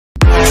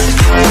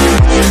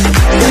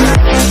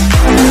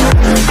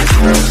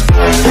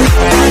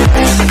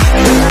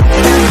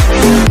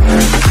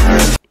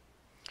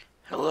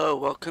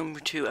welcome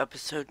to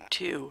episode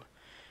 2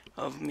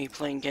 of me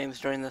playing games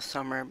during the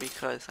summer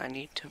because I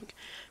need to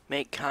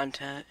make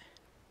content.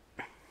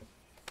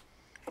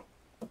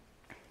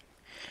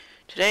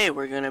 Today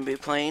we're going to be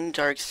playing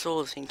Dark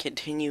Souls and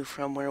continue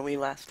from where we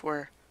last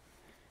were.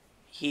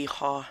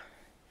 Yeehaw.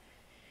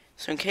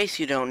 So in case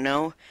you don't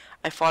know,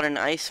 I fought an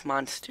ice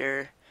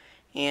monster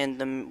and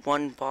the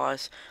one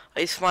boss.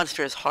 Ice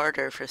monster is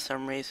harder for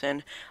some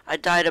reason. I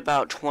died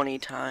about 20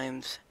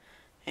 times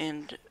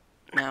and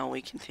now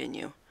we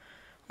continue.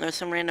 There's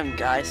some random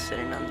guy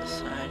sitting on the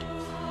side.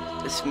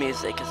 This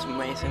music is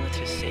amazing. Let's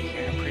just sit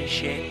here and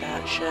appreciate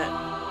that shit.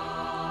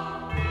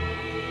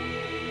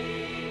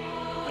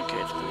 Okay,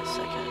 it's been a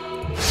second.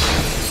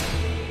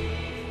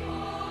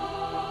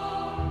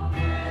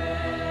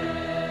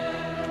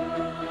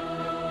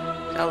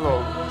 Got a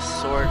little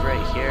sword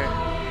right here.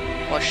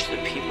 Watch the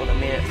people that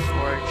made it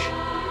forge.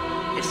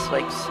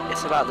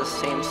 It's about the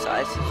same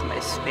size as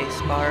my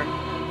space bar.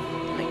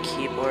 My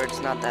keyboard's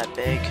not that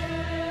big.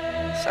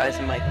 Size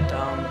of my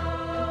thumb.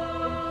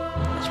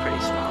 It's pretty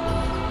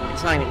small.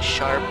 It's not even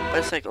sharp, but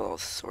it's like a little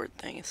sword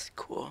thing. It's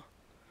cool.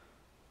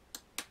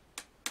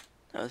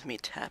 That was me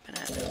tapping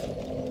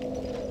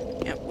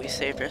it. Yep, we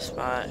saved our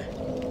spot.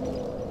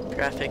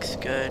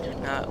 Graphics good.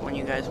 Not when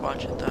you guys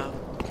watch it though.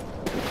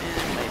 It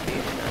might be,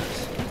 who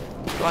knows.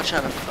 If you watch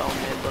on a phone,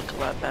 it'd look a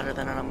lot better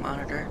than on a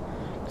monitor.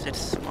 Because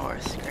it's a smaller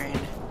screen.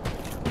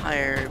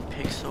 Higher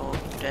pixel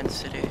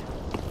density.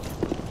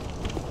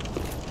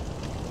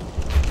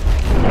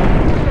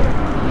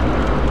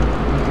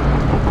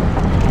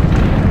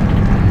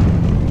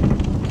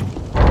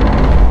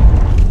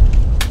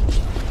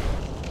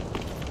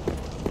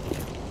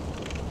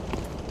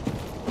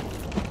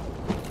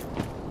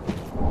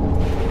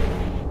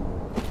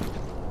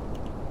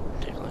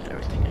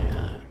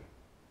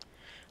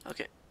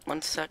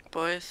 One sec,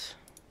 boys.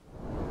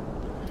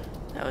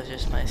 That was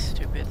just my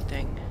stupid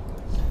thing.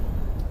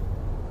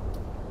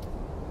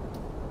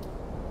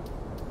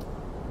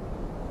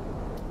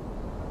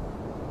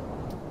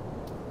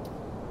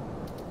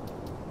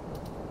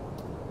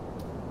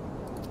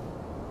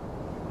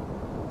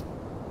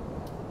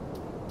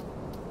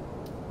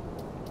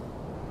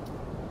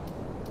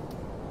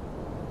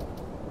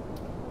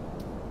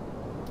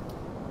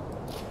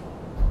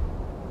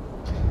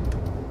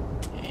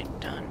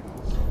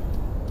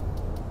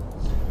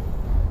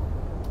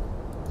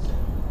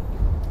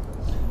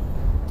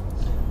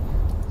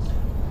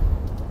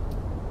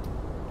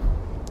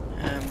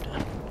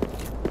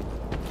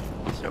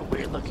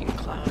 Looking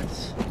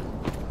clouds.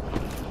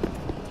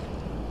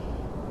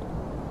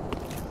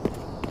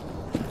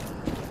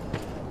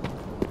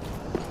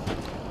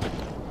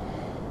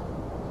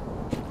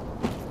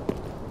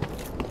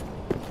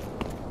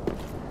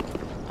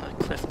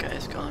 The cliff guy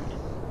is gone.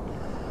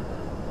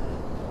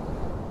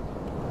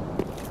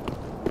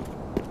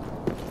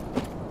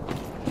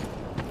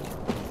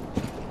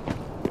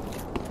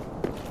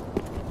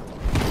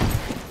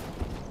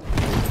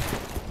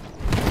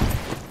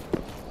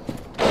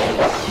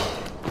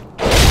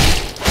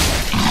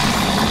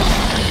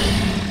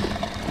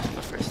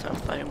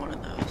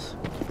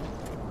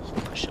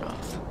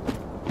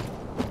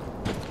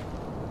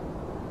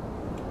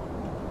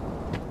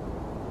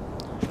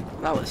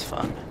 That was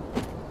fun.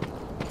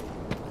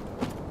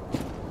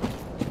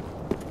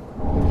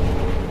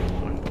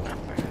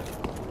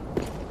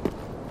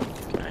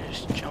 Can I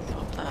just jump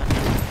up that?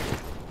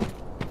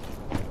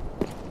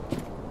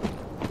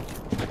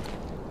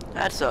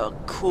 That's a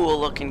cool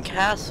looking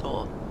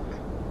castle.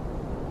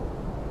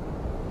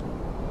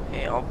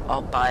 Hey,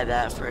 I'll buy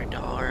that for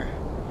 $1.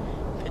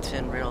 If it's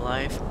in real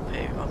life, I'll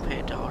pay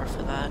 $1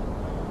 for that.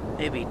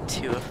 Maybe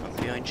 $2 if I'm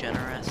feeling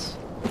generous.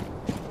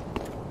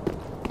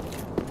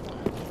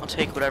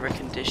 Take whatever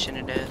condition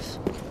it is.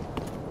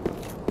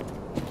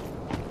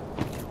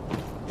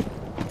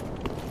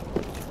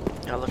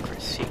 Gotta look for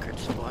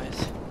secrets,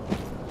 boys.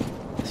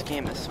 This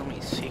game has so many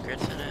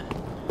secrets in it.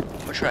 I'm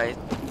gonna try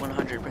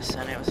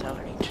 100% it without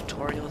any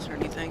tutorials or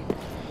anything.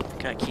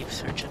 Gotta keep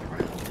searching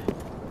around.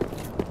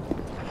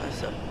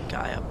 There's a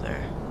guy up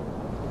there.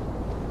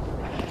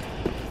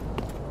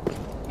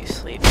 You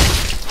sleep.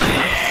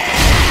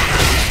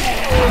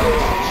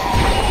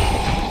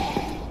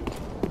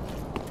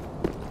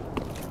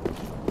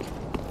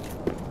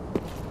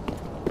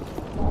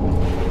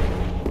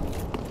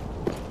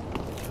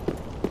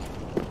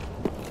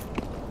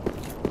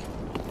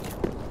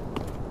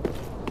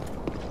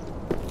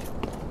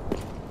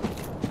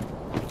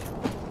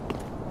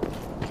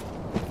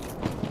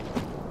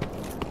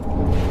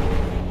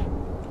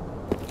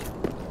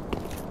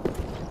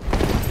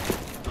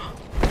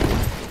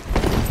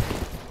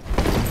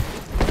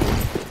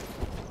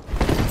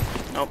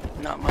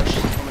 Not much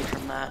coming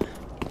from that.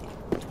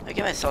 I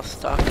get myself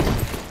stuck.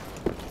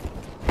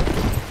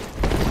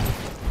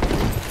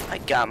 I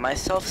got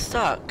myself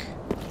stuck.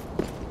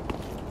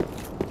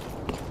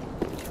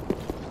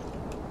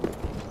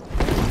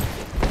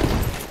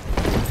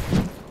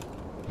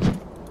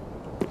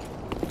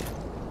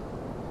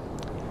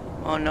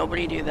 Oh,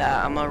 nobody do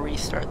that. I'm gonna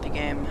restart the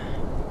game.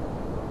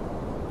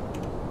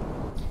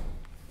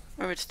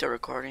 Or it's still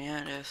recording.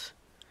 Yeah, it is.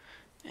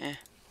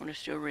 We'll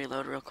just do a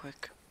reload real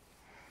quick.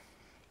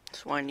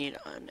 So I need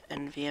an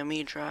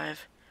NVMe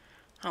drive.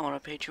 I don't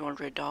want to pay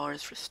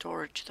 $200 for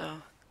storage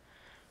though.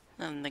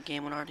 Then the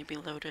game would already be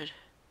loaded.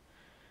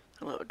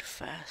 Load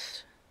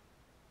fast.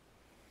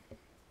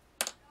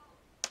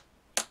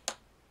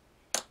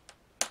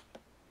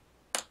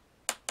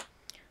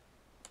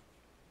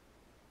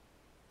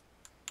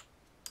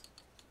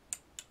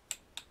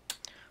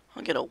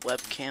 I'll get a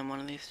webcam one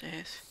of these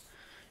days.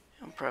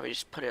 I'll probably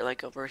just put it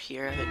like over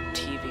here. I have a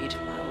TV to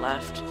my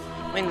left.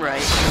 I mean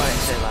right. Why did I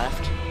say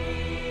left?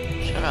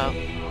 Shut up.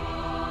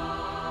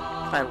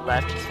 My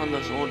left, it's one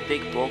of those old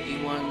big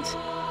bulky ones.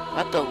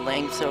 About the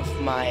length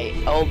of my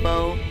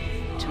elbow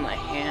to my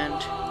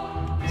hand.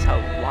 That's how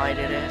wide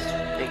it is.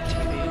 Big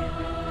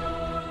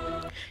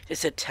TV.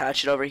 Just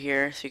attach it over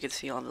here so you can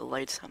see all the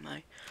lights on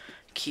my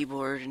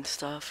keyboard and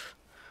stuff.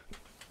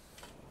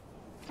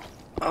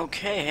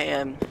 Okay, hey,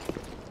 I'm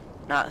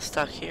not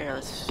stuck here.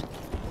 Let's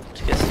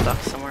get stuck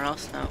somewhere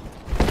else now.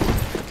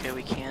 Okay,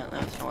 we can't.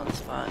 That was the one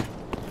spot.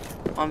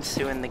 I'm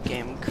suing the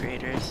game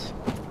creators.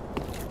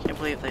 Can't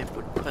believe they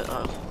would put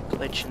a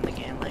glitch in the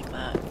game like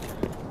that.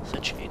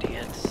 Such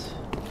idiots.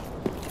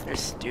 They're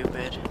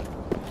stupid.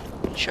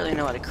 They surely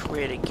know how to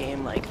create a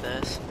game like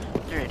this.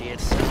 They're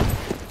idiots. So.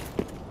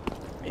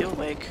 Are you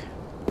awake?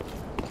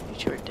 You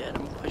two are dead.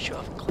 I'm gonna push you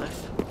off a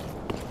cliff.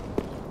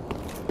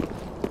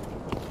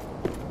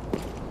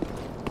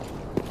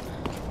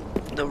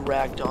 The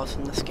ragdolls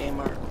in this game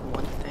are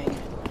one thing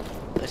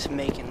that's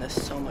making this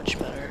so much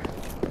better.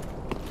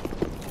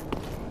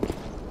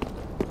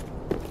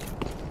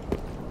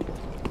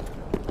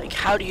 Like,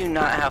 how do you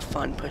not have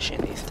fun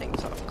pushing these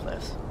things off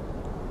cliffs?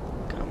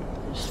 Come,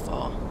 just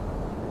fall.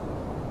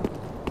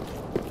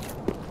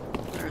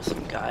 There's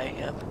some guy,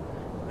 yep.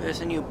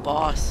 There's a new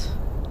boss.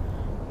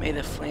 May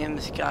the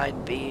flames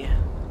guide be.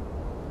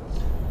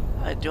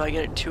 Do I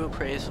get 2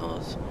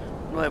 appraisals?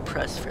 What do I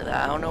press for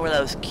that? I don't know where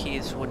those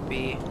keys would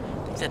be.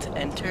 I think that's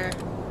enter?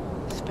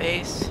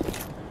 Space?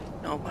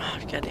 Nope. Oh,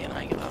 God damn it,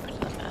 I give up. It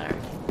doesn't matter.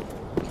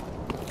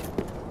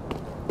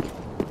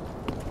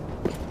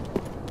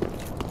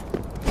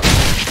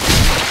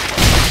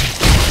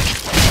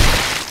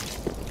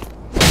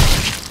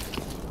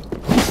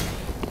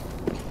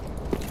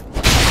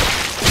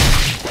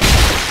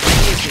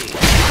 Easy.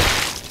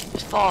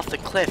 Just fall off the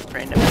cliff,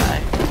 random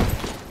guy.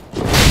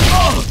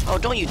 Oh,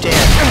 don't you dare.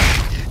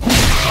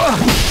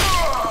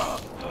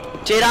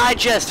 Did I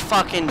just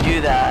fucking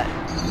do that?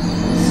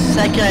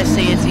 Second I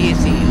say it's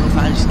easy, if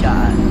I just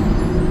got.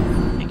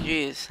 Like,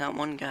 jeez, that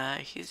one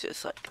guy, he's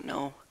just like,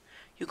 no,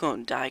 you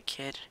gonna die,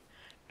 kid.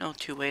 No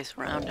 2 ways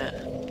around it.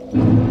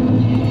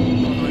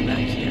 I'm going back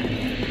here.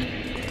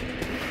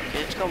 Okay,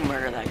 let's go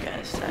murder that guy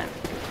this time.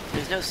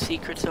 There's no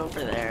secrets over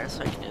there,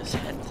 so I can just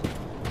head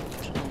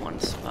to the one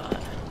spot.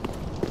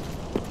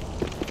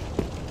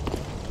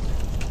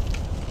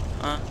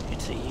 Huh?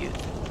 It's a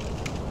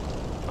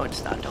youth. Oh,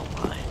 it's not, don't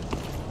lie.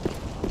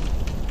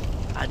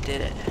 I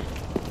did it.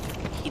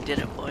 He did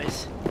it,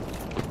 boys.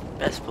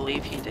 Best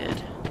believe he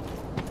did.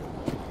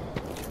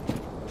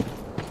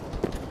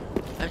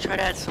 I try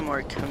to add some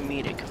more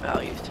comedic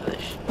value to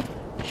this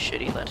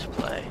shitty Let's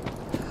Play.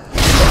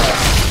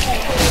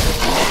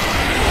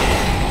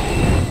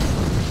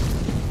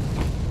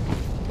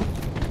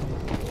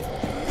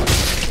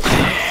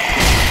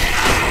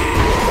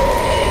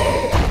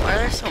 Why are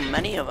there so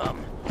many of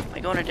them? Am I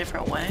going a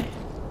different way?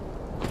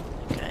 I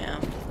think I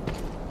am.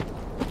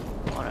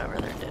 Whatever,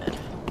 they're dead.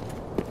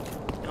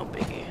 No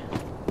biggie.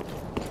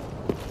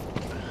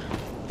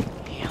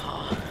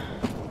 Yeah.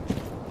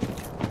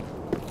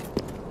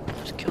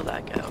 Let's kill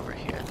that guy over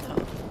here,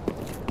 though.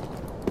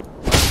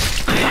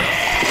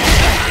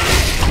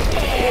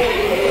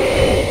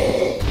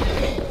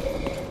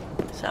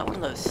 Is that one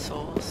of those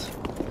souls?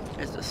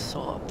 There's a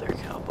soul up there,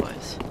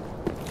 cowboys.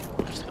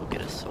 Let's go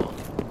get a soul.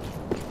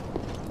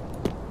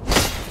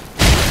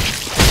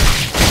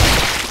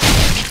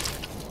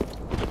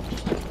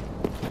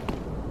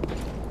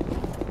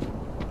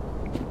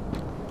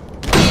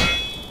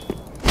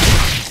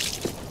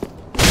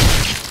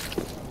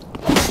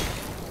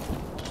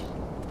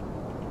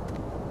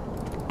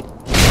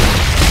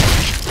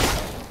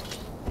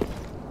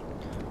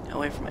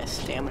 Wait for my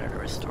stamina to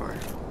restore.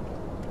 If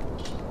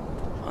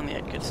only I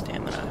had good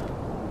stamina.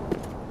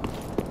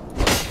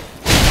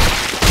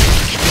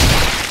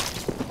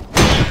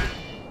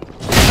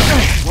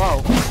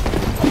 Whoa!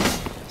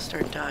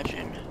 Start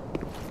dodging.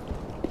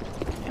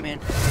 Hey man,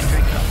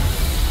 drink up.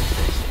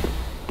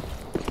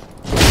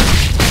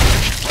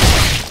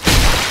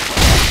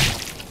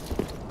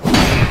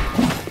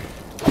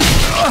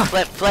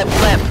 Flip, flip,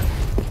 flip!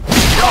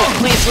 No,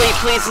 please leave,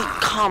 please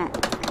come!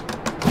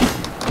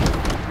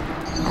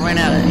 I ran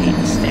out of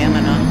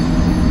stamina.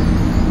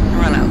 I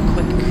run out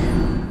quick.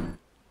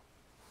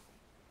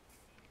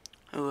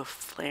 Ooh, a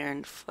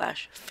Farron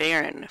flash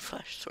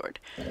sword.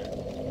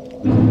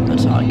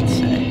 That's all I can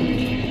say.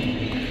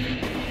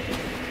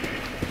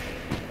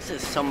 This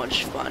is so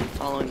much fun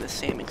following the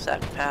same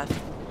exact path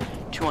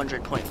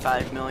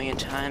 200.5 million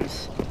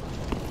times.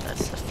 That's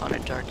That's the fun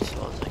of Dark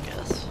Souls, I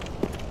guess.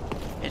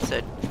 It's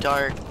a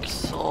Dark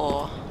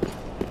Soul.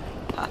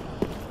 Ah,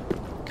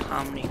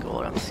 comedy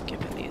gold. I'm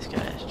skipping these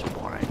guys. It's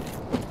boring.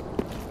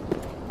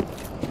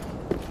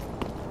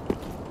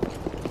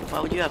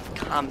 Why would you have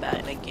combat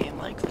in a game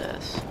like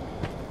this?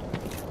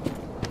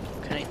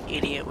 What kind of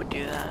idiot would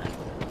do that?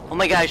 Oh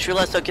my god, I just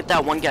realized I'll get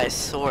that one guy's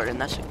sword,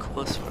 and that's a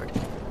cool sword.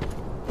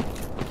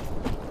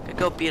 I could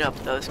go beat up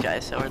those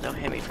guys, or they'll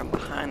hit me from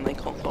behind,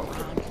 like Uncle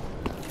Ron.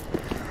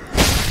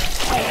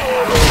 I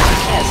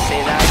can't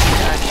say that.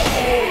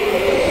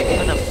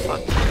 Why the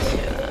fuck did I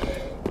say that?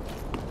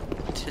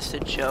 It's just a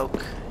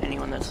joke.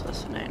 Anyone that's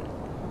listening.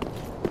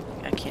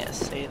 I can't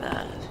say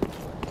that.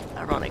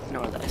 Everyone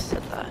ignore that I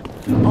said that.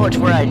 Oh, it's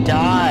where I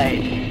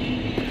died.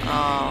 Oh,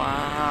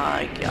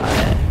 I got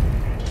it.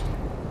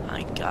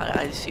 I got it.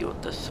 I see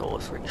what the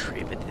souls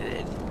retrieved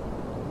did.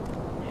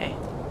 Hey.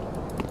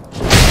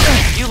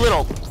 You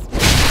little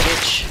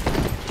bitch.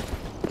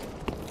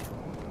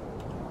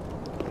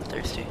 I'm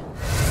thirsty.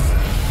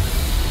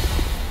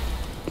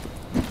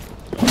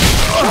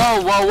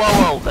 Whoa, whoa, whoa,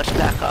 whoa. Let's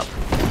back up.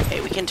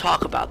 Hey, we can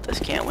talk about this,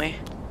 can't we?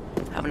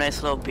 Have a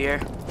nice little beer.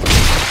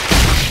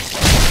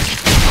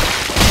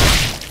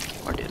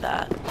 Or do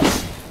that.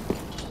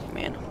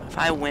 Man, if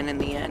I win in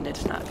the end,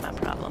 it's not my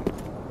problem.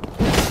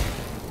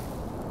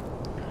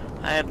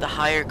 I have the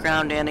higher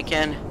ground,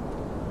 Anakin.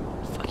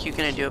 What the fuck you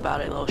gonna do about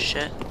it, little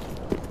shit?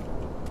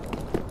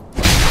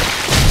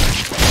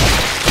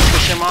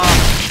 Push him off.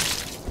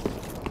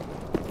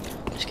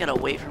 Just gotta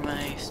wait for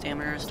my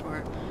stamina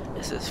restore.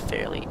 This is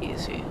fairly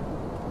easy.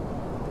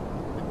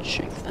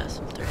 Drink this,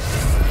 I'm thirsty.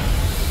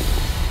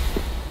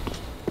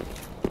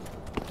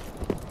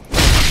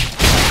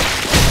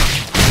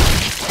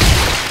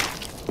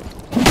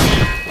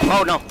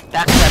 Oh no,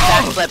 backflip,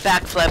 backflip,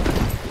 backflip.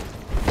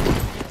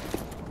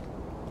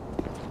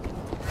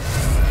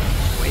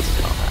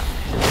 Wasted all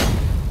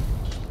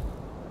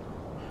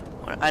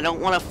that. I don't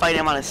want to fight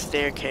him on a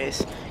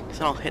staircase, because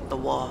then I'll hit the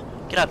wall.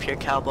 Get up here,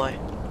 cowboy.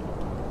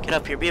 Get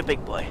up here, be a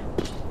big boy.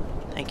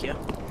 Thank you.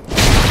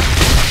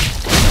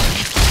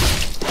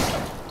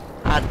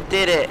 I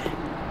did it.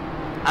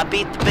 I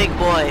beat the big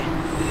boy.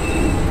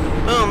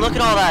 Boom, look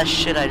at all that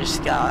shit I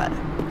just got.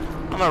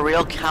 I'm a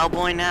real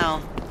cowboy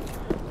now.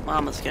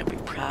 Mama's gonna be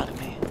proud of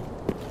me.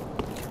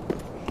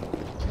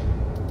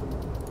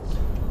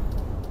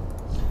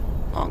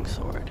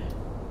 Longsword.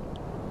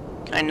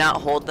 Can I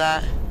not hold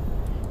that?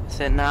 Is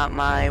it not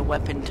my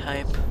weapon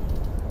type?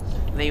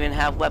 Do they even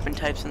have weapon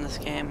types in this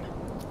game?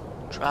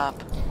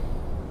 Drop.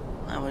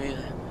 I would do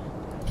that.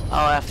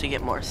 I'll have to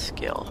get more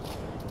skill.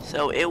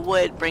 So it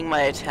would bring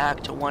my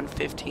attack to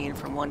 115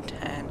 from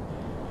 110.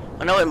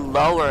 Oh no, it would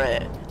lower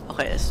it.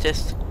 Okay,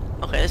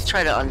 let's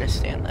try to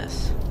understand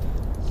this.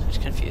 It's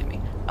confused me.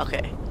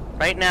 Okay,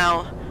 right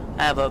now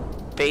I have a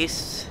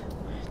base.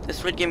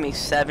 This would give me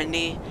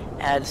 70,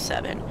 add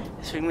 7.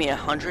 This would give me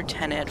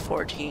 110, add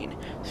 14.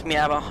 This would me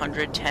have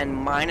 110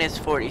 minus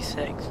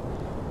 46.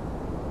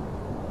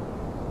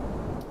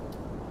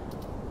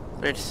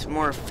 But it's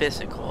more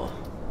physical.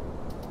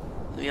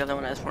 The other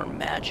one has more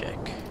magic.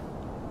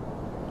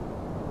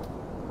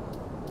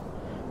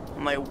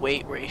 My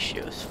weight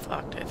ratio is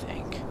fucked, I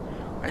think.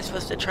 Am I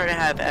supposed to try to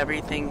have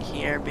everything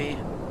here be...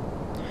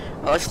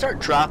 Oh, let's start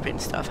dropping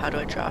stuff. How do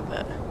I drop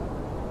it?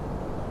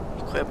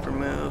 Equip,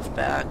 remove,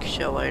 back,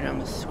 show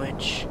items,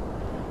 switch,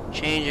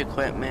 change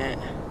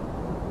equipment.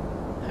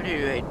 How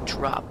do I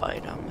drop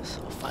items?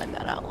 I'll find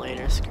that out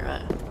later, screw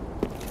it.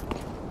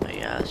 But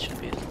yeah, that should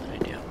be something I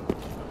do.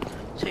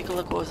 Take a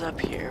look what was up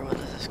here. What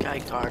is this guy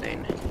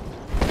guarding?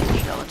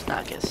 You know, let's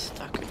not get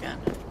stuck again.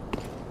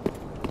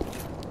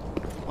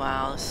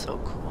 Wow, that's so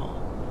cool.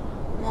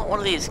 I want one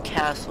of these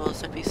castles.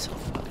 That'd be so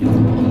fucking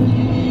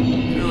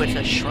cool. Ooh, it's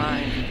a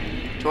shrine.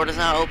 Door does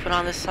not open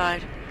on this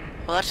side?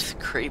 Well, that's just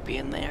creepy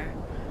in there.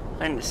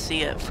 I didn't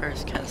see it at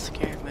first. Kind of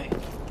scared me.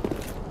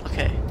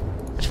 Okay.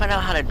 Let's find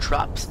out how to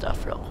drop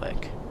stuff real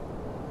quick.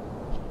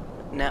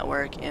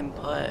 Network,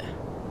 input,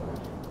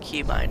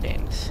 key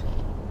bindings.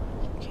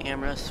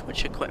 Camera,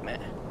 switch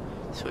equipment.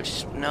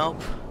 Switch,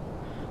 nope.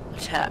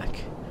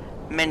 Attack.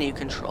 Menu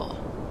control.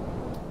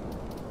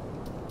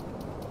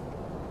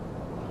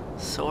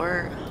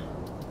 Sort.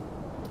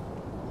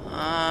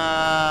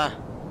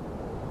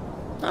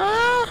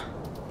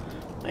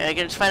 Wait, I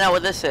can just find out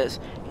what this is.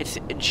 It's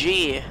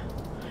G.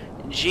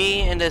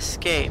 G and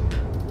escape.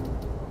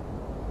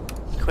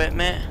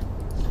 Equipment.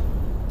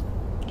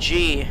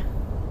 G.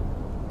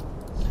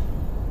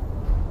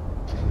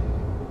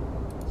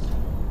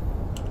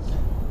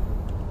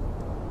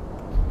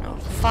 Oh,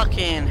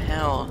 fucking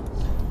hell.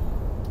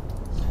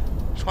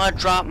 Just want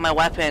to drop my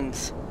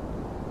weapons.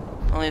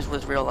 Only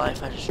with real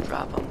life, I just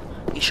drop them.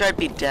 You sure I'd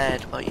be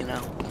dead, but you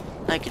know,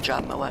 I could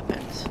drop my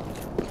weapons.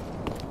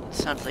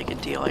 Sounds like a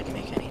deal I'd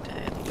make any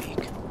day of the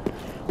week.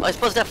 Well, I'm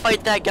supposed to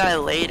fight that guy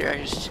later. I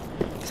just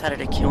decided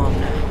to kill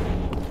him now.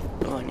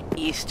 Oh, an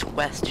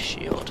east-west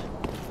shield.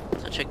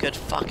 Such a good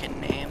fucking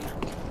name.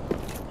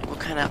 Like, what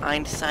kind of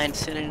Einstein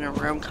sitting in a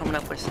room coming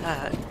up with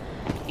that?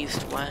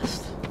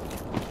 East-west.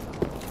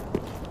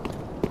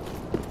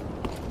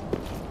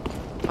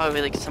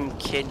 Probably like some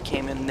kid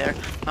came in there.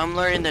 I'm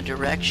learning the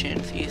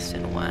directions, east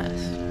and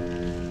west.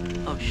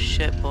 Oh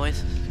shit,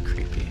 boys, this is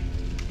creepy.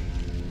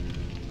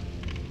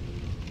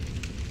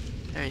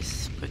 Very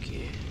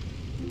spooky.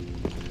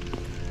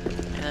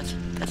 Hey,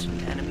 that's an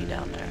enemy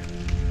down there.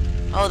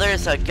 Oh,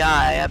 there's a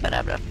guy. I bet I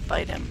have to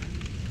fight him.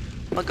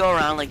 I'm gonna go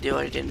around like do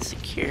what I did in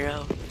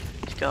Sekiro.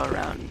 Just go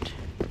around.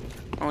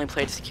 I only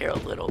played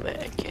Sekiro a little bit,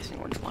 in case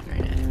anyone's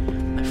wondering it.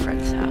 My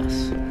friend's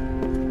house.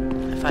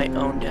 If I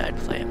owned it, I'd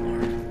play it more.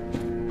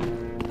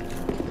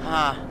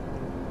 Ah,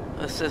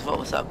 this is what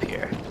was up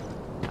here.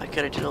 I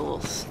could have did a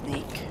little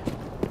sneak,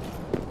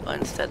 but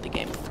instead the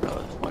game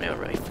froze. When it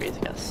already freeze,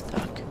 I got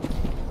stuck.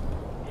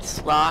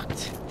 It's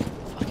locked.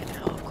 Fucking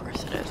hell, of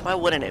course it is. Why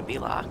wouldn't it be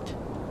locked?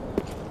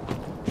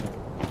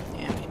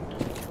 Yeah, I mean,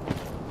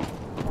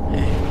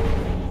 hey,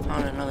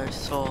 found another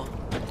soul.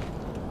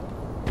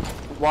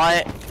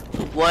 Why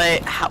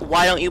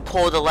don't you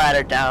pull the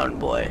ladder down,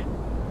 boy?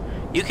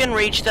 You can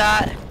reach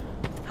that.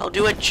 Hell,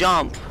 do a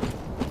jump.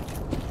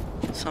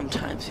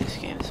 Sometimes these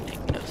games make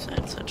no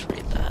sense. Let's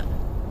read that.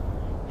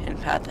 Hidden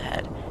path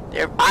ahead.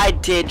 There, I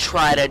did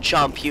try to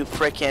jump, you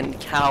frickin'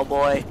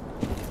 cowboy.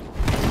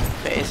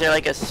 Okay, is there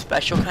like a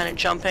special kind of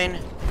jumping?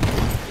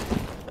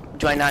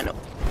 Do I not know?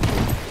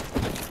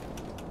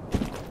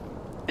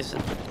 Is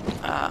it?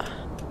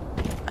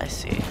 I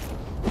see.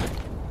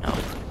 Nope.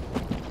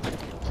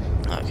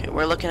 Okay,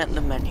 we're looking at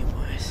the menu,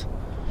 boys.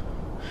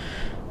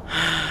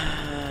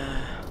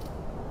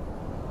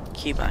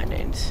 Key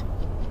bindings.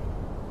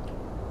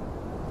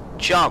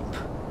 Jump.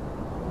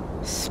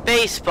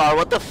 Spacebar.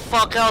 What the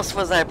fuck else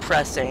was I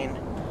pressing?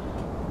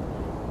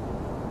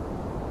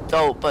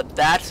 Oh, but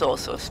that's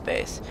also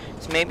space.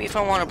 So maybe if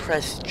I want to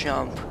press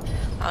jump,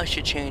 I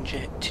should change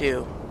it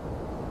to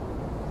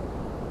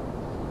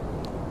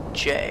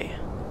J.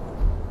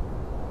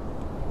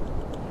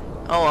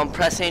 Oh, I'm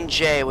pressing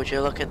J. Would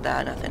you look at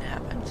that? Nothing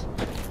happens.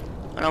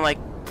 Oh no, my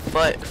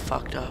foot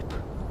fucked up.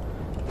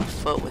 My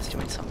foot was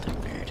doing something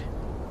weird.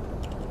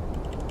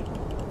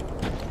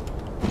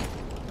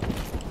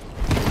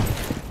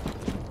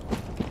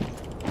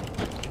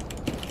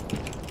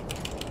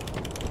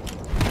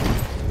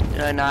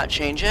 Did I not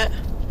change it?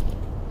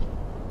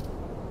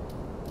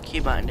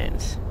 Key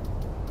bindings.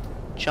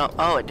 Jump.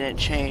 Oh, it didn't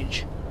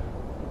change.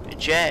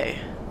 J.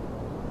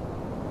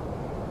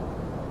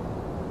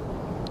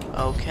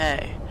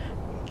 Okay.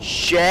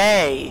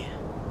 J.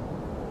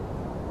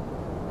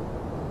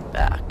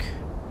 Back.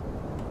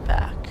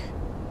 Back.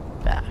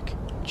 Back.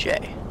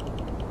 J.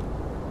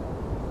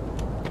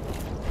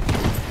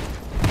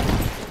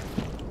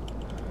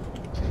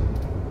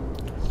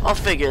 I'll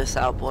figure this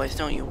out, boys.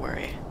 Don't you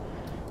worry.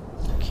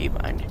 Key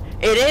binding.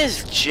 It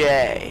is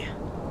J.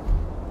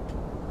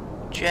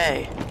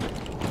 J.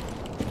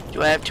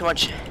 Do I have too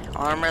much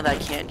armor that I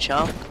can't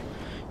jump?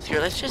 So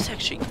here, let's just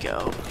actually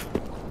go.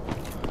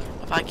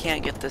 If I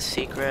can't get the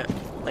secret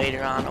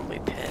later on, I'll be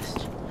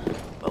pissed.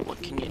 But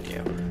what can you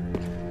do?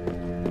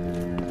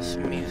 This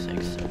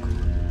music's so cool.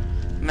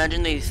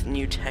 Imagine these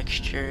new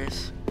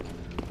textures.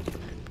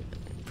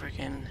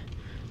 Freaking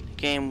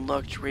game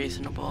looked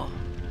reasonable.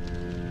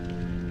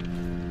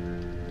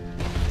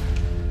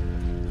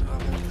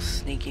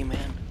 Sneaky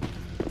man.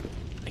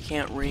 I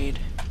can't read.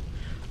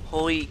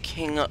 Holy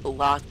King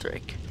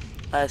Lothric,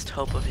 last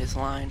hope of his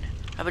line.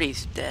 I bet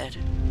he's dead.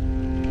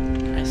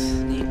 Can I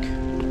sneak?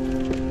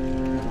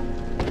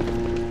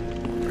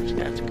 We're just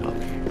gonna have to go up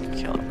here and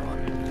kill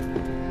everyone.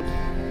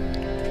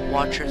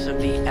 Watchers of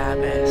the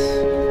Abyss.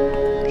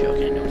 I'm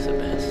joking, I know it's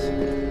Abyss.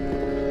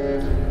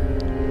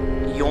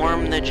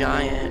 Yorm the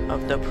Giant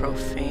of the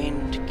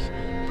profaned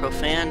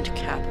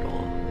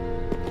capital.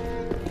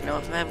 You know,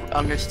 if I've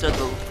understood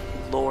the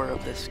lore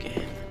of this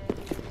game,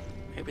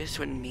 maybe this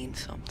would mean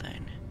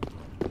something.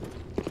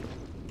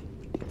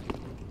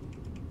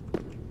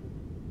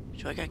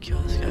 Do I gotta kill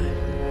this guy?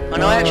 Oh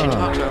no, I actually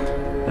talked to him.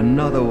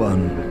 Another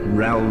one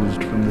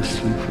roused from the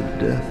sleep of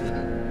death.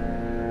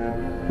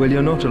 Well,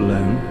 you're not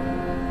alone.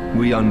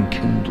 We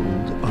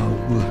unkindled are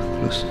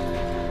worthless.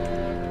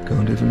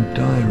 Can't even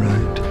die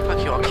right.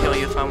 Fuck you, I'll kill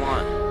you if I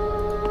want.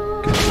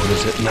 Good, what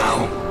is it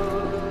now?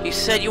 You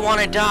said you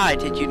want to die,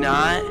 did you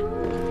not?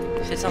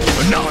 You said something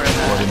similar to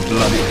that. What in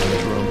bloody hell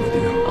is wrong with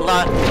you? A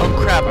lot. Oh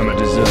crap. I'm a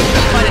deserter. I'm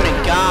fighting a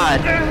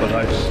god. But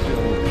I've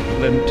still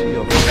plenty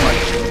of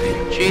fight in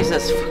me.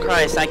 Jesus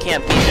Christ, I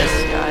can't beat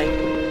this guy.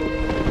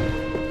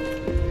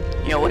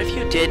 Yo, what if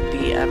you did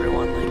beat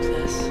everyone like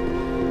this?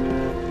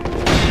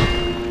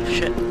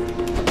 Shit.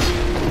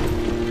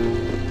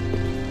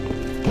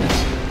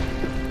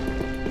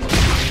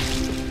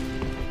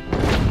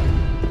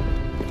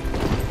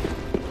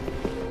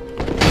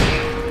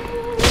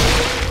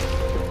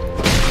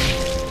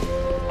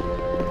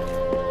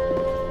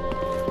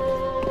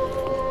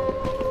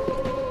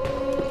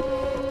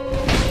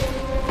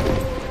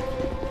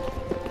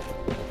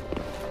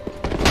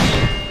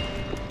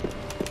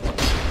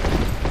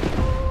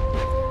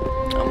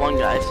 One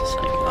guy's just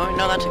like, oh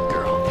no, that's a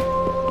girl.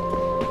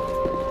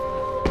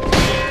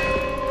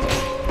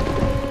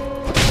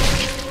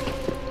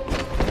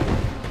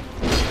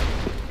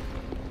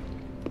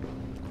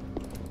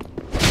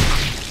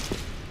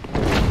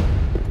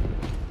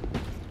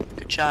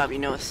 job. You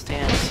know a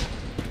stance.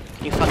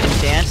 Can you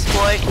fucking dance,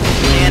 boy?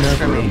 Dance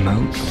for me.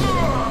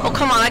 Oh,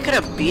 come on. I could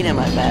have beat him,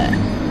 I bet.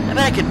 I bet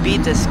I could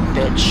beat this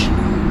bitch.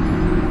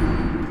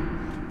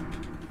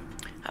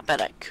 I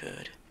bet I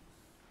could.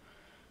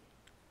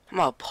 I'm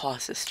gonna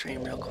pause this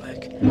stream real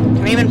quick.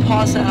 Can we even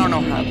pause it? I don't know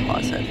how to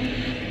pause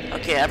it.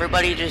 Okay,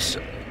 everybody just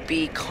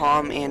be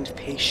calm and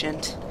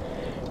patient.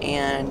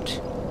 And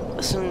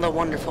listen to the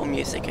wonderful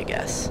music, I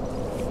guess.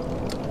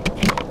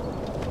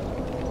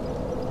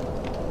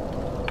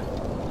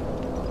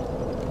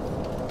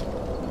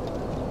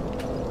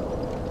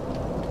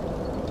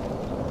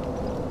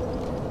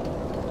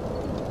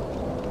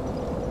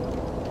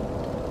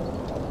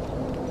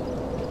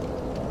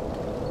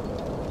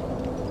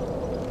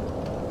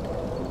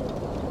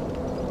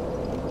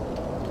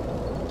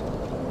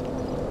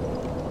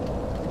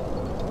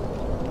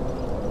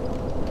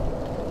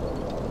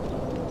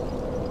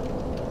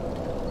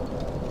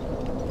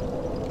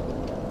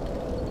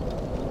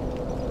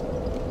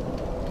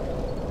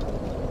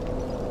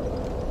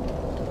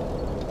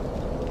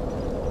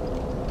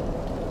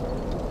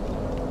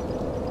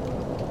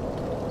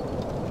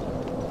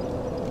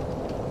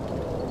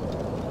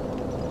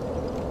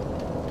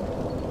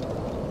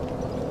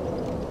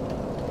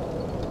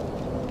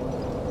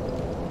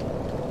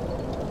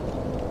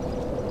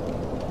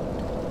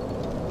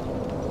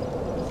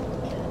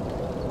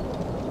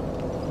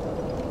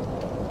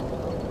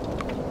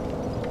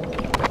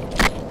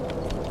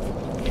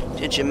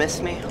 Did you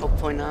miss me?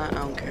 Hopefully not. I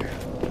don't care.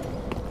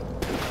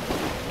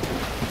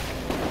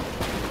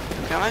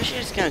 Okay, I'm actually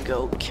just gonna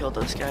go kill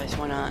those guys.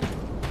 Why not? I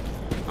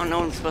don't know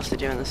what I'm supposed to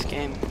do in this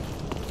game.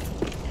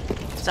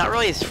 It's not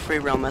really as free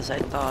roam as I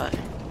thought.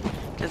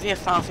 It gives me a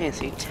Final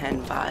Fantasy X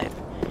vibe,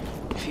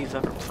 if you've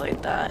ever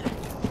played that.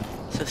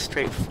 So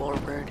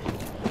straightforward.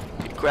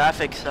 Good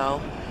graphics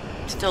though.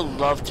 Still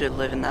love to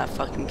live in that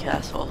fucking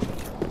castle.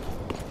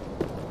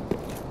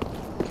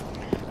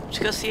 Let's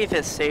go see if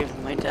it saved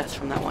my death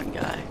from that one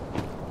guy.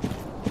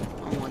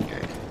 I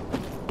wonder.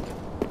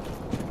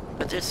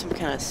 But there's some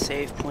kind of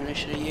save point I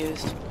should have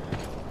used.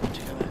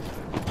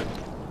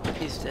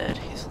 He's dead.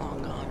 He's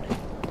long gone.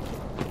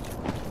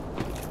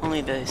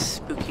 Only the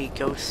spooky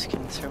ghosts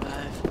can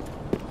survive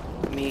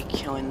me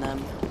killing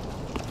them.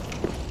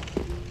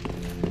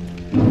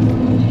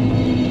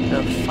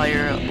 The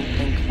fire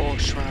open coal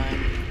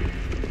shrine.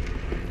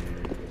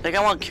 Like,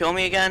 I won't kill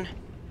me again?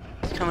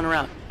 He's coming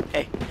around.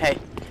 Hey, hey.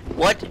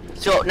 What?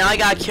 So, now I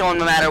gotta kill him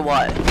no matter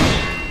what.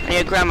 I need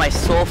to grab my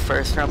soul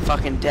first or I'm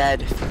fucking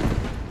dead.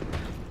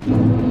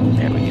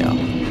 There we go.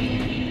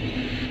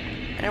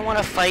 I didn't want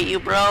to fight you,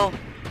 bro.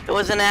 It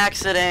was an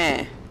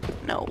accident.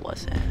 No, it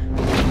wasn't.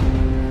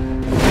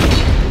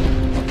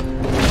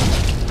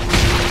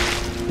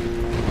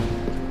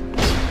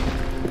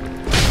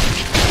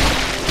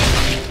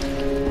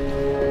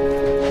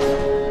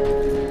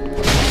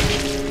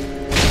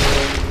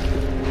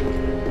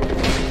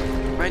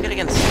 We're gonna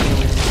get see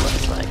what it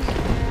looks like.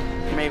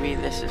 Maybe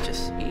this is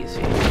just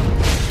easy.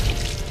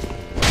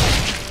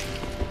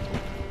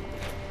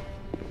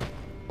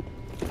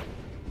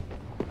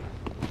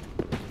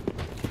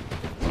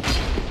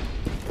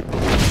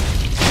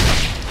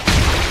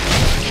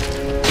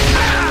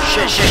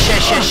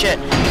 Shit.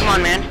 Come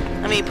on, man.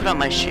 Let me put up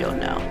my shield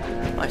now.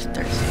 Oh, I was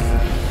thirsty.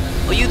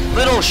 Oh, you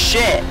little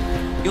shit.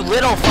 You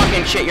little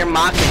fucking shit. You're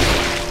mocking me.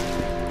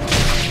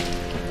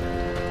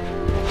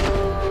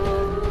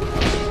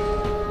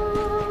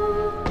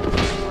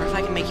 What if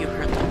I can make you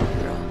hurt that one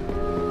girl?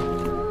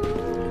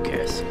 Who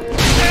cares?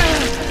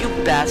 You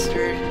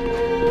bastard.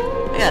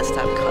 I gotta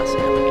stop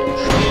cussing. I'm gonna get in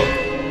trouble.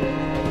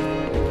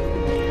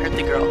 Hurt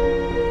the girl.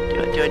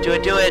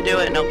 Do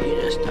it. Nope, you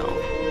just don't.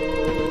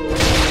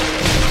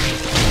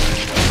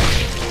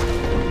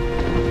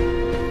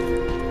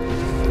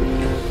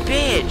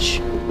 Bitch!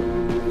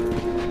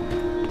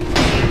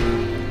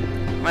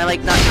 Am I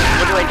like not?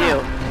 What do I do?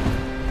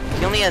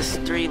 He only has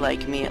 3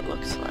 like me, it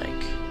looks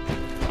like.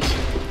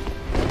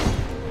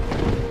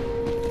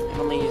 I've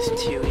only used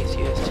 2, he's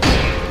used 2.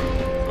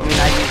 I mean,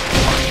 I used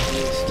 1,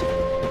 he's used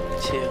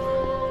 2.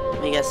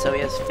 Let me guess, so he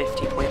has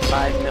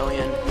 50.5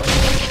 million.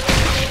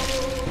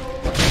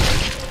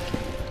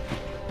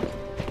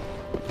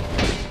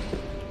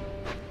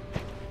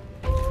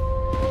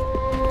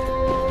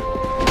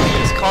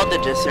 Called the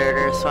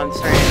deserter, so I'm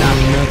sorry about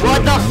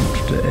what the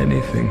f to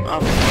anything.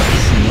 Of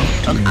course.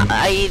 Not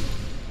I.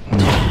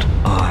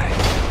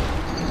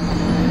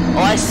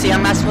 Oh, I see.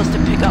 I'm not supposed to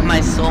pick up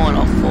my soul and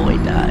I'll fully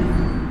die.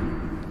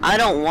 I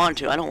don't want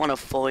to. I don't want to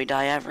fully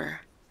die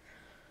ever.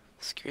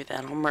 Screw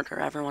that. I'll murder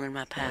everyone in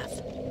my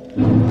path.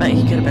 But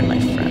he could have been my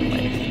friend,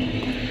 like.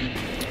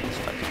 That's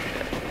fucking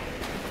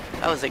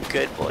good. That was a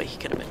good boy. He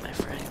could have been my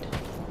friend.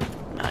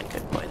 Not a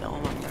good boy, though.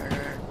 I'm a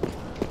murderer.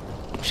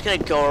 I'm just gonna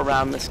go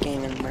around this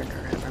game and murder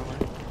everyone.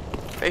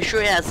 Pretty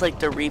sure it has like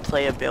the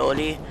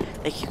replayability.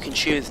 Like you can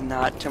choose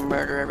not to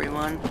murder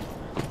everyone.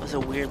 It was a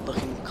weird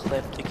looking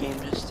clip the game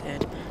just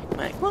did. I'm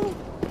like, well,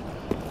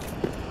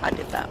 I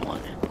did that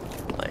one,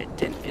 but it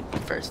didn't hit the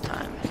first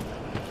time.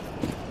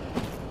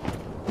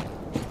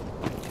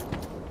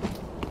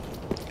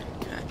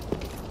 Okay.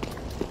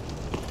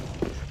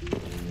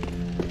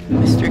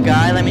 Mr.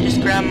 Guy, let me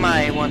just grab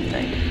my one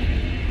thing.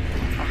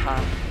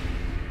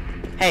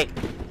 Hey.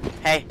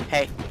 Hey.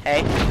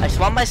 I just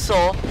want my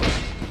soul.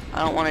 I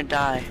don't want to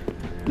die.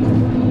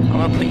 I'm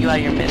gonna put you out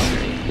of your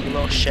misery, you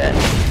little shit.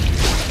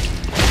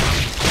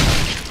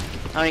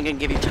 I'm not even gonna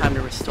give you time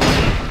to restore.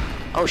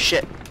 Oh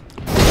shit.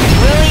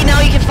 Really?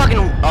 Now you can fucking...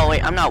 Oh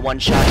wait, I'm not one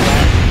shot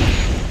yet.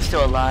 I'm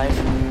still alive.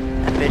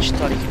 That bitch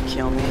thought he could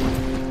kill me.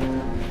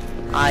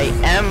 I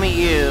am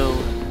you.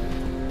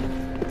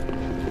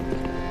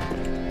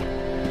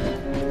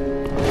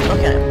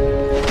 Look at him.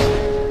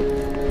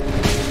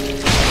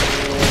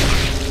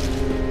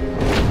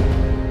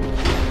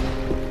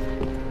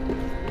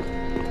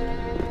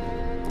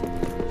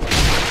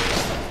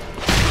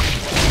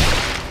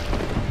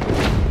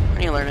 I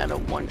need to learn how to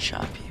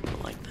one-shot people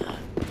like that.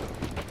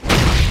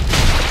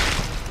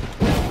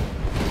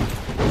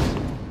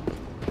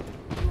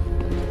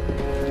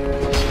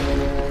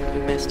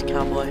 You missed,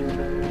 cowboy.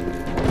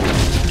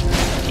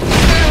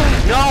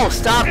 No!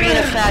 Stop being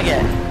a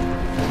faggot!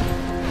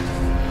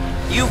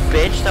 You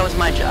bitch! That was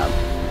my job.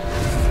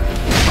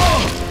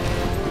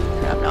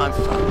 Crap, now I'm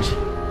fucked.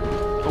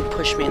 Don't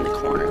push me in the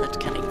corner, that's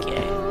kinda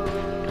gay.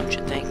 Don't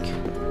you think?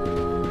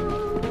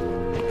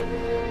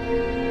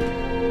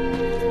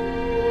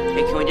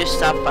 Hey, can we just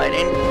stop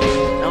fighting?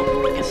 Nope,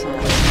 I guess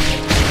not.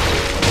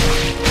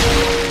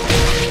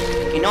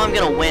 You know I'm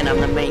gonna win,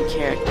 I'm the main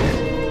character.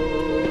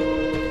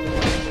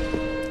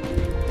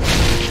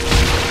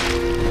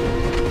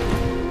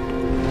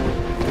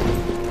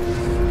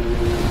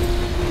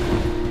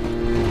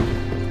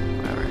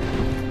 Whatever.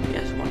 He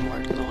has one more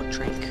little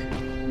drink.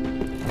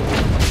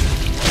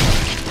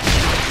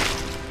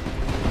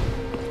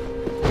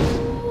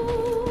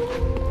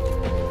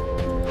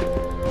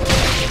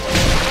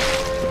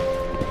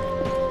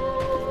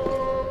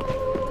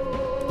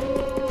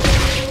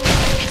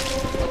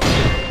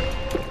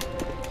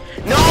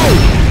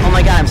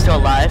 I'm still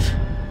alive.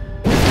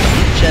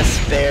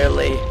 Just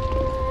barely.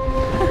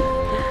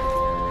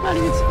 Not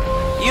even.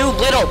 You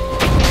little.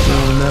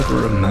 Will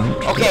never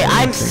amount. Okay,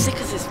 I'm sick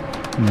of this.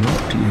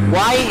 Not you.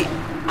 Why?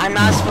 I'm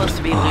not supposed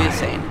to be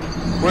losing.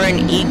 We're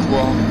an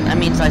equal. That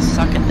means I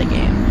suck at the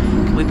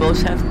game. We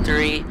both have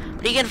 3.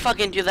 But he can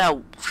fucking do that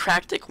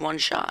tactic one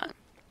shot.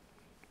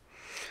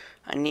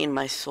 I need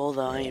my soul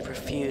though. I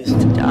refuse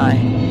to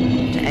die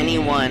to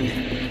anyone.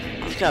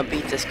 I'm just gonna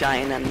beat this guy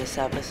and end this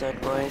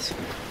episode, boys.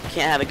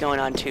 Can't have it going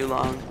on too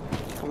long.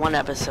 One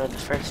episode, the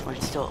first one,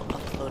 it's still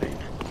uploading.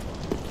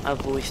 My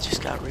voice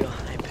just got real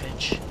high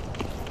pitch.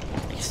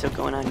 It's still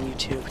going on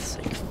YouTube. It's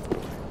like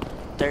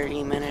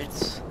 30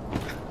 minutes,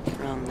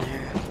 around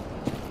there.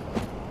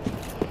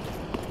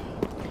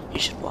 You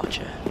should watch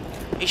it.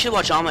 You should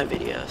watch all my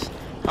videos.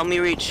 Help me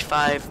reach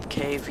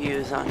 5K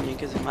views on you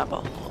because of my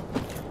butthole.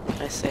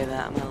 Did I say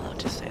that? I'm not allowed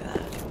to say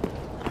that.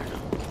 I don't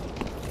know.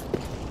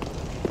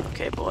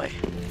 Okay, boy.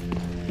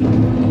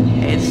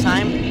 Hey, it's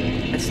time.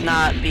 Let's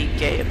not be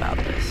gay about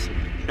this.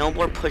 No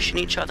more pushing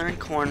each other in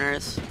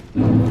corners.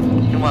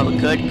 And we'll have a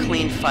good,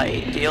 clean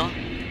fight. Deal?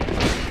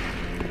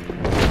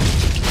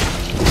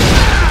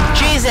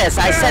 Jesus!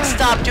 I said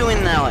stop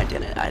doing... No, I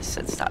didn't. I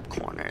said stop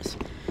corners.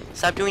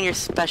 Stop doing your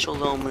special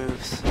little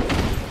moves. Yeah,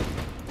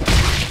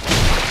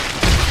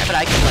 but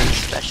I can learn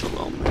special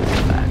little moves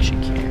if I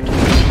actually cared.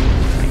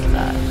 Like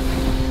that.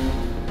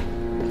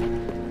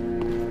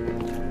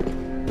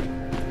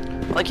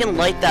 Well, I can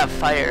light that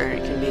fire.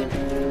 It can be...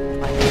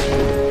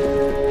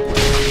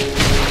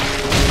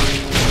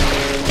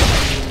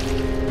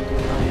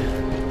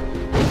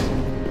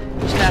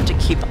 Have to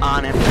keep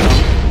on him.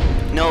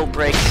 No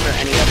breaks for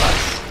any of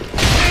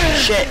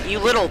us. Shit, you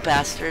little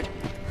bastard.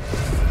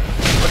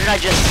 What did I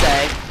just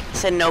say? I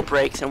said no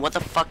breaks, and what the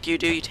fuck do?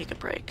 You take a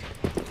break.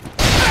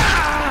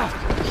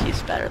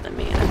 He's better than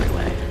me in every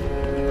way.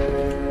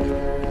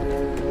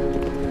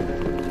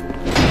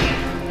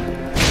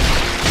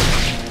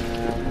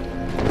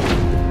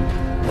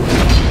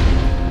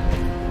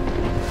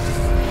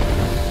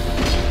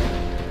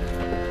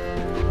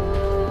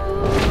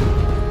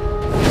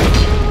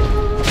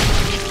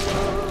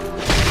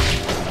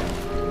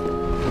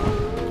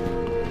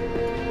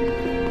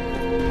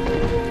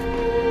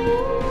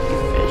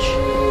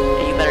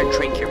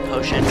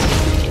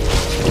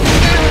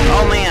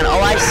 Oh man, oh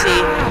I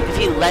see. If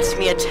he lets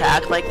me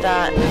attack like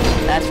that,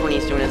 that's when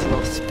he's doing his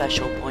little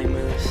special boy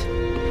moves.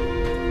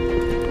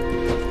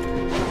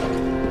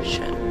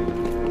 Shit.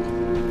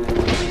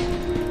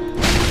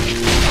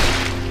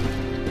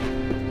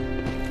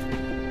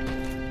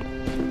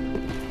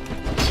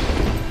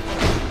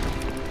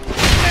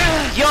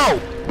 Yo!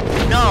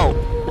 No!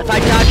 If I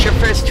dodge your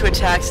first 2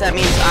 attacks, that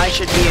means I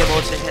should be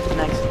able to hit the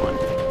next one.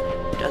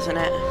 Doesn't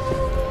it?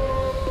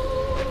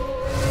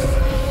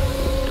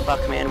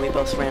 Fuck man, we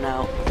both ran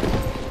out.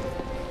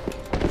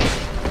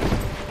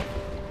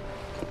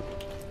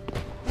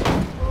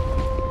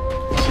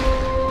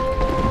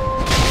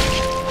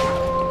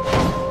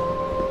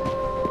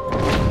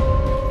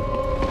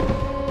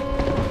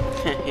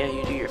 Yeah,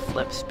 you do your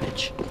flips,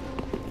 bitch.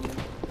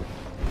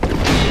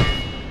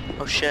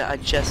 Oh shit, I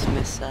just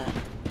missed that.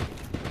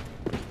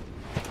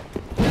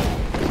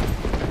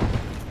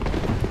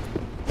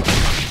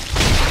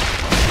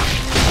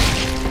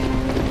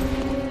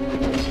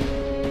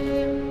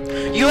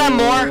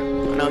 more?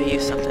 Oh no, he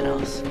used something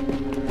else.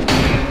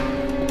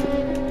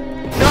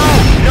 No!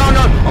 No,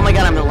 no! Oh my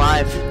god, I'm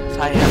alive. If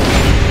I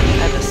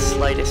had the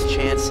slightest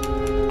chance.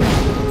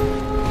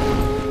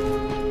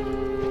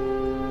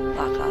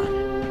 Lock on.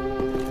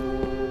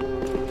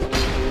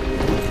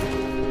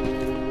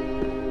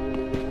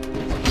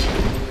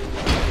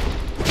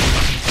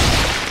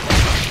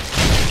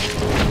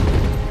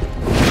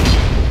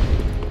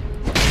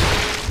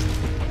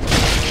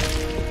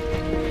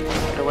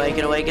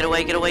 Get away, get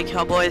away, get away,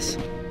 cowboys.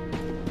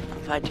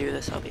 If I do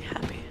this, I'll be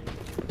happy.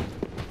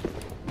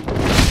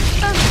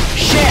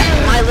 Shit!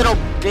 My little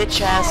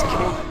bitch ass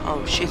killed.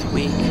 Oh, she's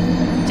weak.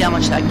 See how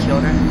much that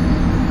killed her?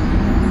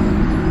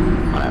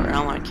 Whatever, I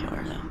don't want to kill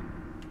her though.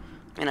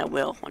 I mean, I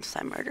will once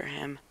I murder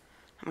him.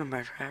 I'm gonna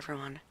murder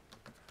everyone.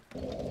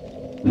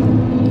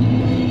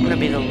 I'm gonna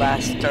be the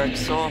last Dark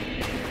Soul.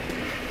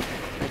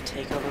 I'm gonna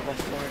take over by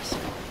force.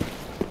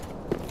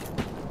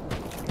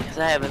 Because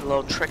I have a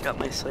little trick up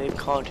my sleeve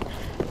called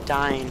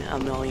dying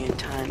 1,000,000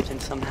 times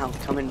and somehow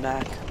coming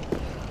back.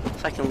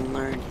 So I can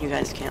learn. You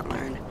guys can't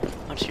learn.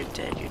 Once you're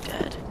dead, you're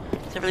dead.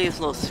 Except for these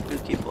little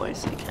spooky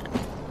boys, they can.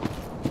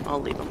 I'll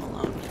leave them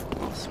alone.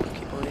 Little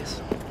spooky boys.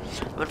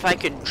 But if I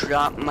could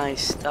drop my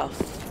stuff,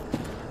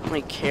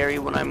 only carry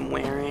what I'm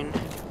wearing,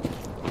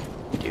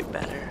 do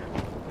better.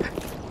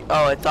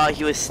 Oh, I thought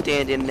he was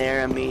standing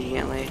there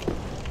immediately.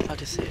 How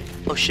to say?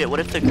 Oh shit, what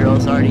if the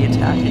girl's already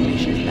attacking me?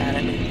 She's mad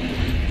at me.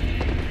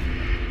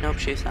 Nope,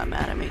 she's not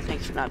mad at me.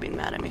 Thanks for not being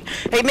mad at me.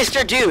 Hey,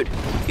 Mr. Dude!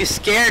 You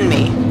scared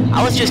me.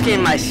 I was just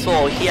getting my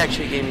soul. He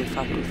actually gave me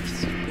fucking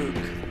spook.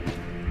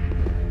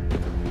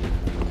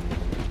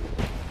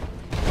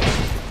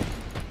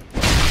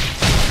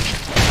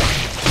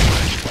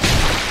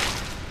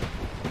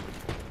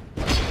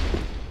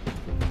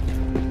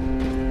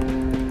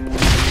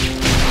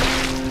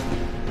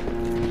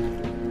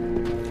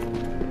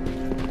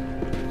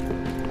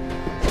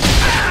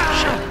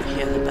 Shit, he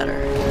has a better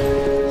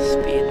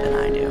speed than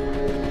I do.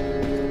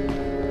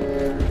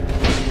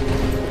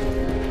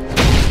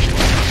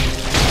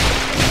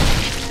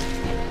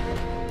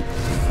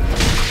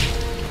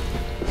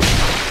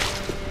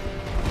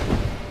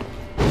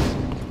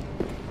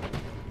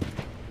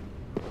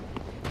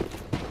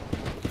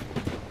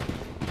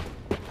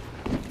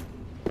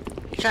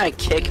 Trying to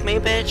kick me,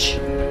 bitch?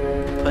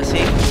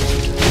 Pussy.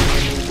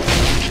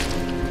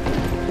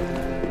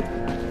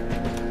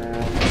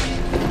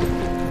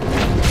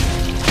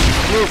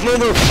 Move, move,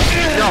 move!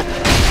 No!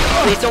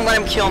 Please don't let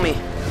him kill me.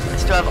 I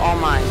still have all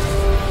mine.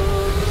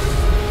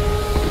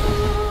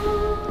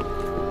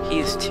 He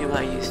used two,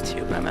 I used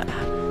two, but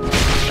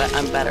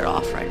I'm better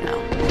off right now.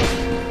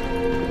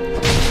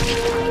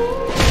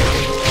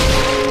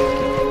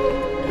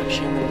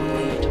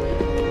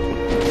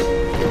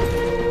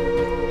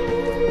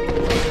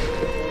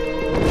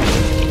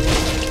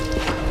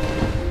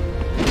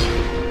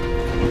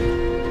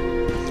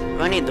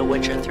 I need the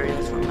Witcher 3,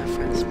 that's one of my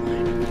friends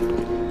playing.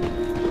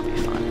 It'll be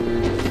fun.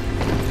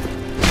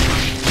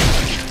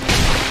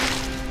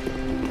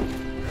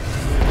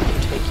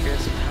 Take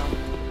yours, pal.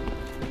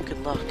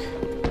 Good luck.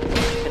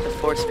 May the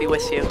force be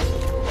with you.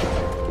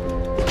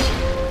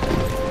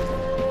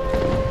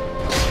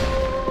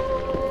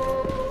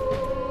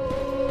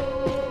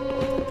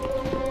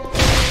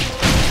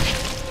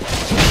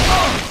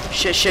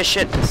 Shit, shit,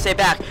 shit. Stay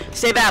back.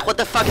 Stay back. What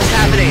the fuck is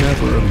happening?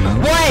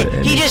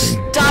 What? He just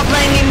stopped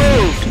letting me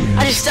move.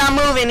 I just stopped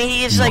moving.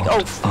 He's like,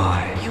 oh,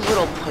 you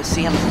little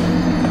pussy. You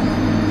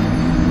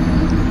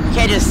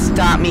can't just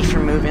stop me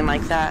from moving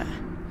like that.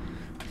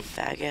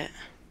 Faggot.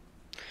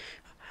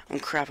 Oh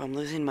crap, I'm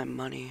losing my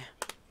money.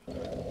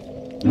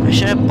 I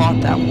should have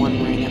bought that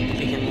one ring at the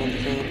beginning of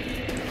the game.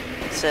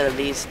 Instead of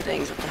these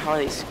things. What the hell are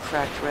these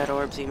cracked red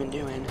orbs even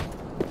doing?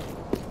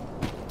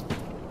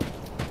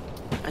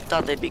 I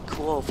thought they'd be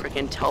cool,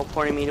 freaking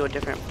teleporting me to a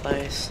different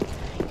place.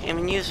 Can't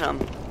even use them.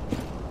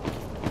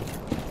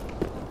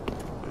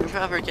 If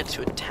I ever get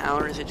to a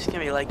town, or is it just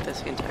gonna be like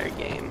this the entire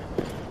game?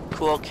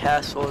 Cool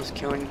castles,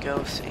 killing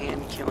ghosts,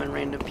 and killing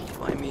random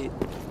people I meet.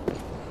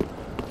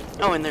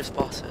 Oh, and there's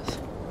bosses.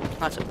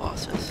 Lots of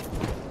bosses.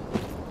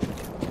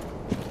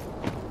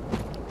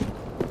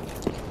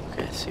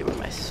 Okay, let's see where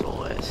my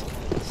soul is.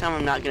 Some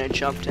I'm not gonna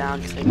jump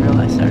down because they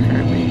realize that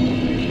hurt me.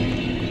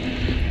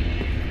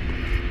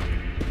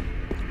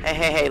 Hey,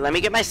 hey, hey, let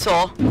me get my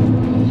soul.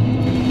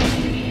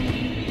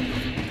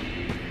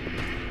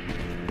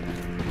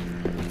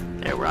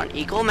 There, we're on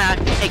equal match.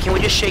 Hey, can we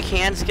just shake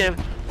hands?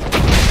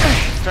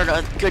 Start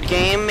a good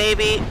game,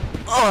 maybe?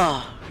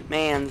 Oh,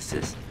 man, this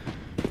is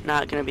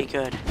not gonna be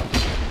good.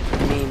 For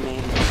me,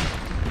 man.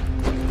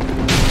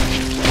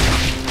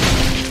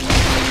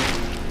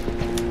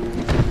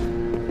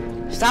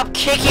 Stop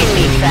kicking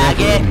me,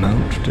 faggot!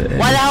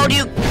 Why the hell do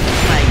you...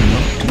 Like,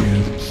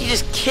 he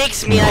just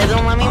kicks me and I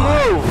don't let me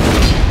move!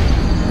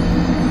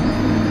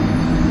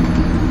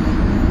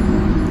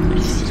 I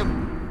just need to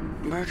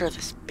murder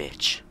this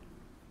bitch.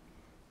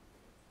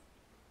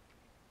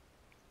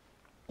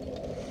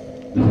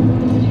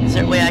 Is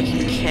there a way I can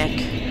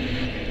kick?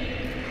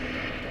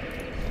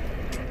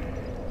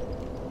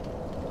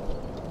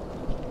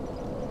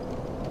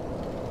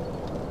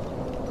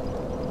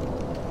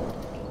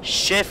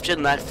 shift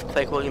and left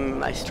click will give me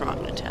my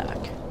strong attack.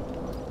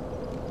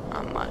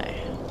 On my...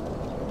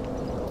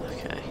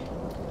 Okay.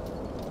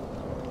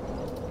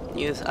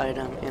 Use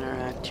item,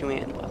 interact,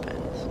 two-hand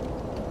weapons.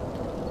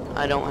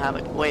 I don't have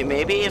it. Wait,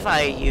 maybe if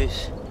I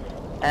use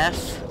F...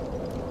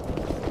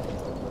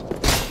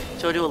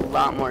 So it'll do a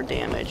lot more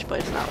damage, but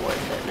it's not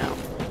worth it now.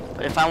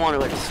 But if I want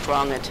to a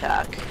strong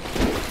attack,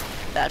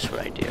 that's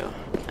what I do.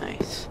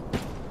 Nice.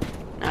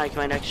 Now I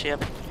might actually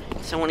have...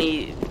 So when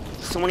he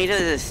does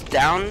this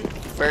down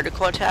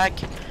vertical attack,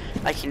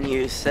 I can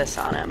use this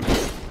on him.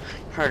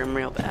 Hurt him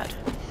real bad.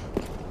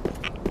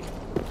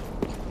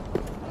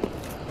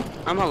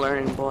 I'm a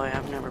learning boy.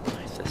 I've never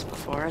played this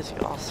before, as you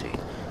all see.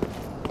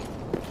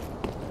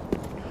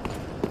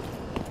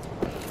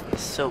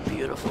 It's so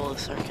beautiful,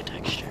 this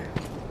architecture.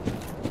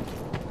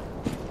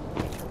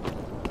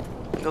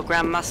 Go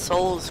grab my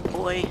souls,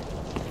 boy.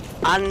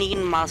 I need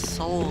my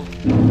soul.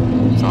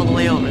 It's all the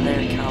way over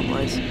there,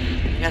 cowboys.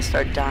 I gotta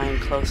start dying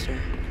closer.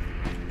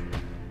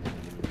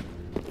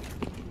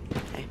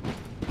 Okay.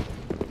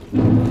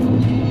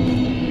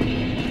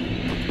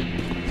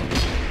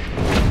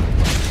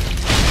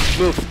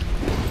 Move.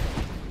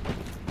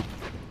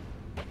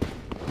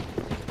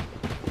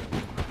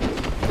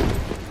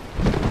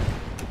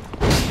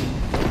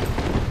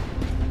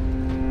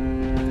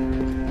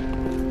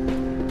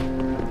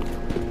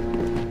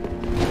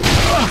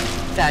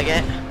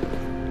 Faggot.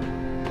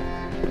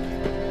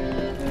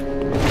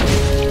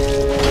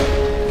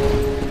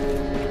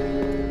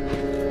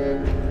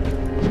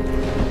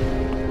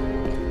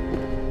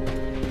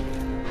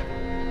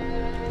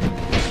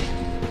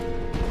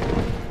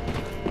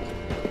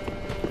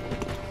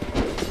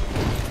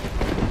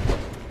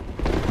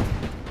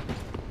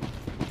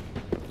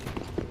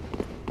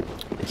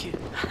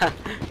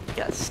 You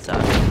got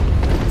stuck.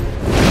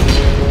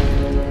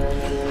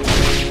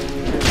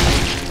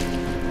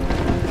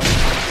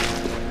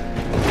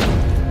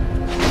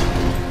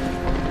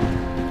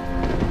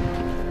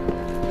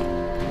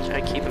 Try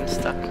to keep him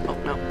stuck. Oh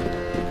no.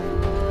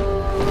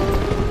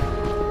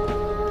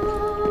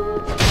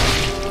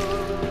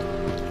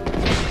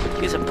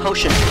 Use a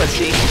potion,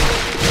 pussy.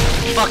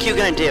 Fuck you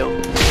gonna do?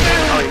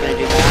 Oh, you're gonna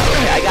do that.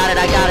 Okay, I got it,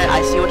 I got it.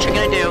 I see what you're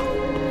gonna do.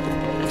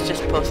 Let's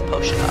just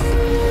potion up.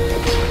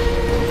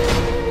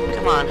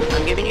 Come on,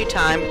 I'm giving you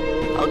time.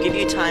 I'll give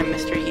you time,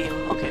 Mr. Heal.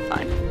 Okay,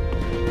 fine.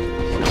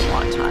 You don't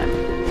want time.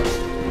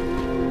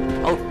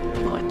 Oh,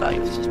 I thought he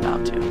was just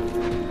about to.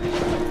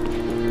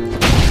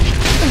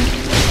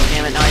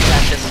 Damn it, now I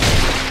got this.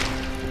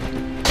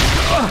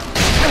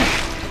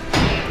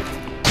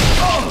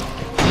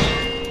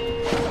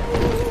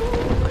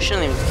 I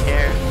shouldn't even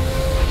care.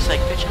 It's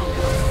like, bitch, I don't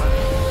give a fuck.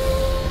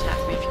 Attack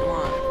me if you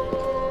want.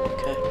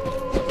 Okay.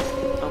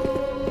 Oh.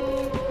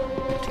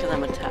 It's because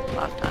I'm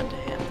locked onto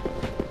him.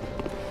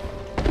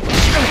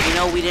 You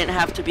know, we didn't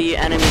have to be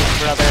enemies,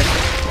 brother.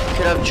 We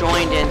could have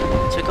joined and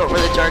took over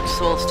the Dark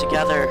Souls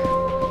together.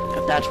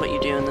 If that's what you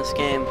do in this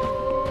game.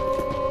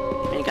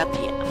 And you got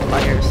the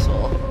Fire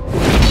Soul.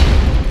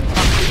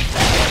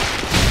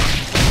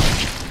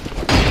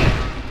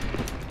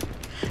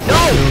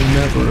 No! You'll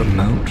never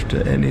amount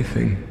to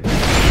anything.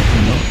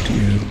 Not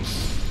you.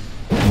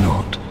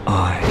 Not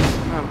I.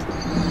 Amount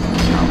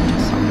to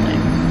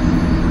something.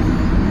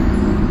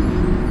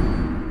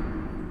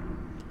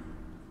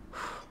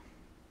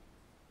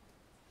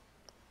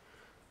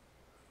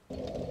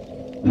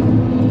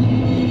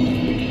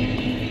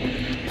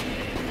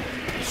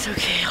 It's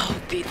okay, I'll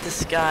beat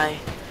this guy.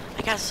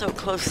 I got so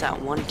close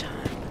that one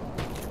time.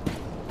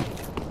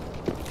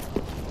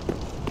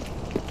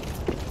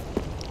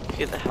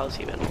 Who the hell's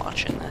even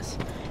watching this?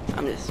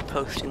 I'm just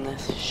posting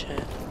this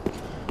shit.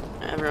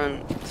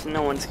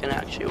 No one's gonna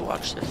actually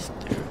watch this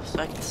through, so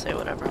I can say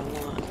whatever I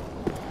want.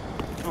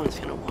 No one's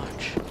gonna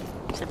watch.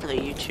 Except for the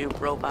YouTube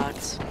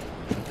robots.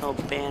 They'll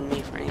ban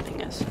me for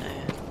anything I say.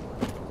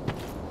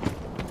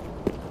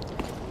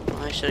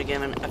 Well, I should have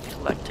given an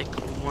epileptic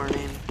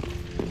warning.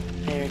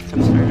 There,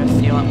 I'm starting to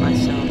feel it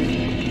myself.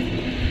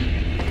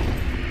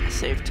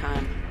 Save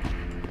time.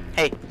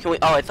 Hey, can we...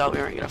 Oh, I thought we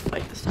weren't gonna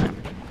fight this time.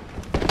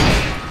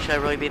 Should I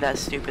really be that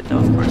stupid, though?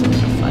 Of course we're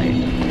gonna fight.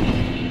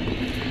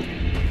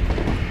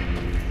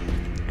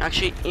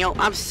 Actually, you know,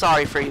 I'm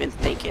sorry for even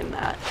thinking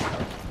that.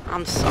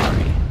 I'm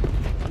sorry.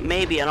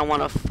 Maybe I don't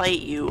want to fight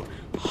you,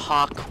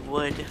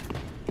 Hawkwood,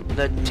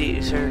 the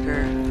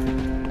deserter.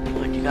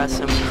 Would you got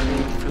some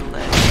cream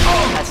brulee?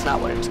 Oh, that's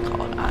not what it's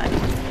called.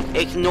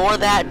 Ignore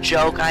that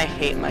joke. I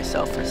hate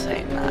myself for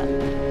saying that.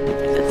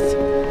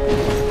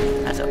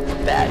 That's a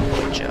bad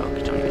boy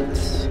joke. Don't even.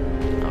 It's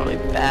not really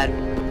bad.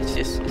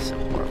 It's a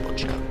horrible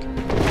joke.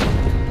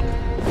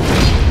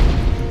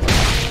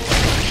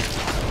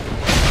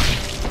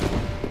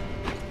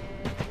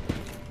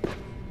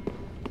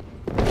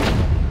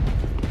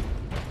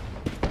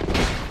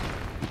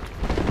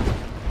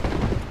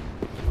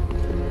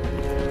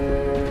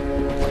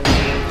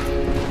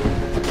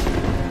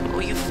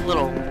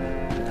 Little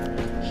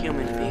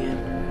human being.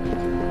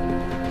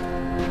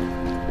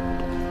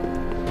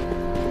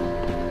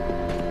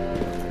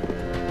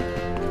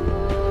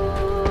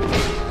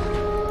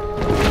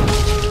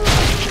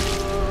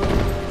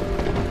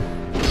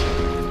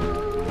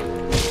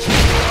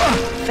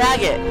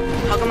 faggot!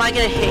 How come I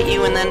get a hit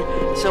you and then,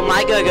 so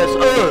my guy goes,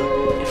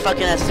 ugh! It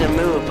fucking has to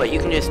move, but you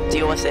can just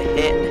deal with a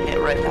hit and hit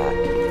right back.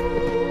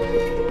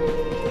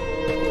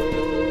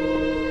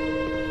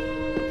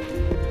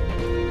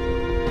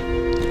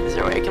 Is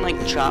there a way I can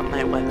like drop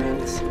my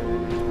weapons?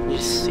 You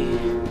just see.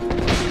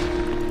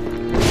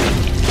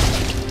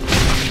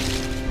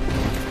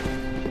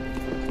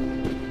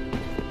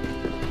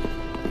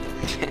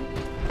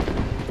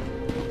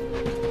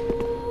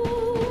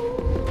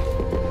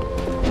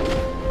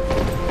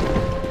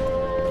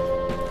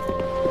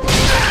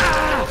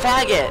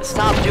 Faggot!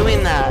 Stop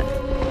doing that! I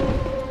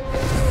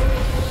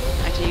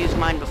have to use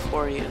mine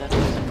before you, that's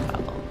the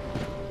problem.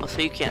 Oh,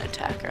 so you can't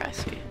attack her, I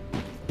see.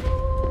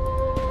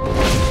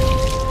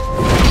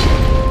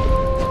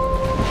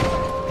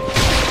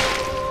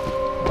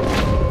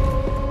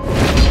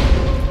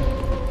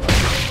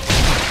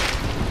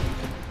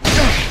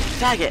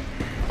 Faggot!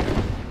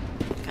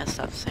 Gotta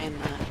stop saying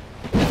that.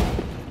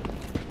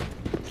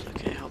 It's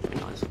okay, I hope you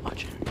know I was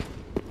watching.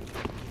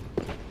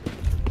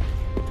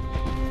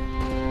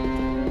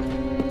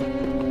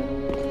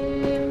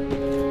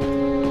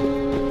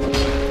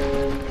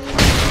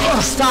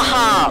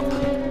 Stop!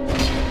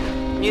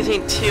 I'm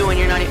using 2 and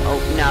you're not even. Oh,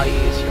 now you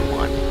use your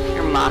 1.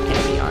 You're mocking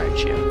me,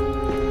 aren't you?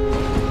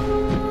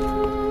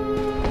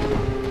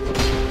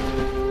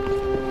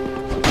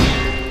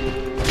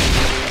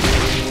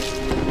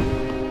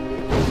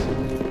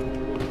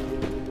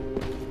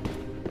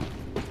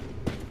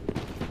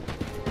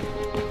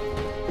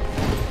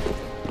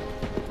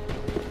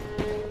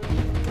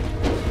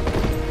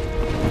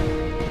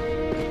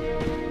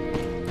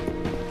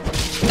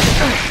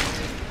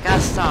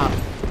 Gotta stop.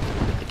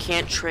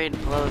 Can't trade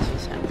blows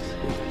with him because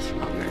he's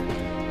stronger.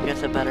 He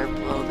gets a better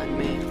blow than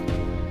me.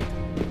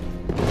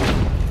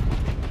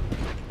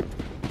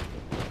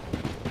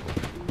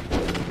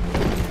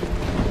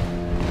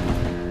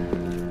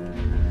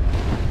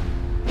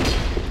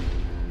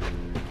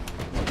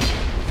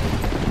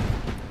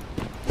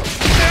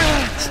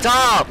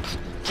 Stop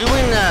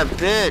doing that,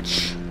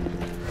 bitch!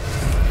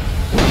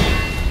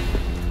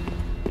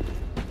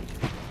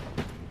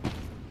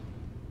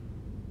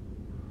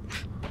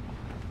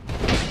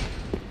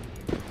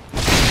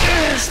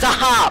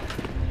 Stop!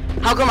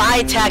 How come I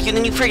attack you and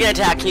then you freaking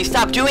attack? Can you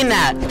stop doing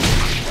that?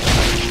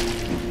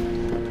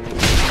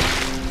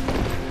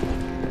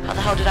 How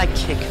the hell did I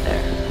kick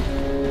there? I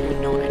don't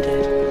even know what I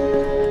did.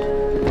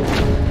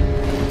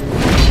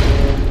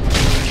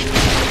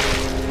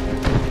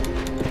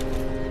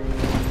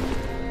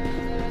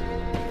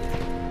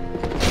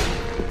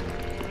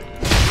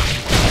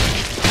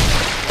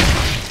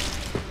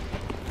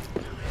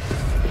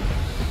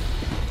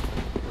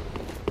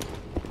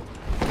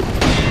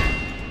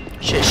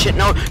 Shit,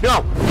 no,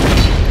 no!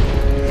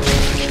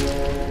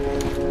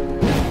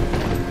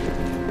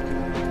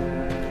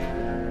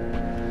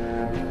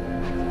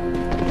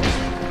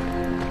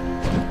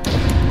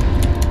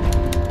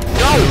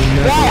 No!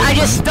 Why? I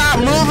just stopped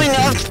moving!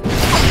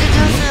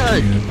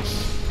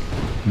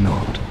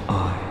 Not I.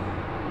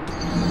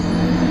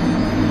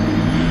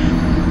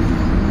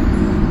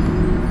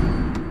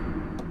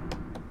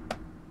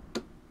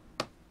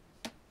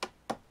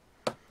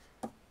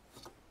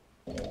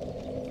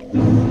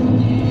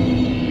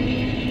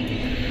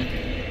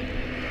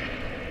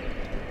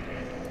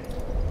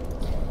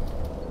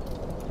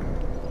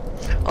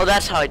 Oh,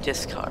 that's how I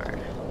discard.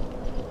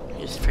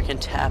 You just freaking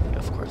tap it,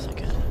 of course I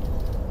can.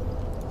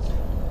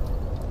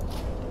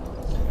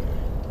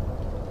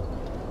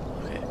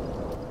 Okay.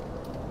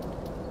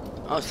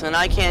 Oh, so then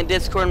I can't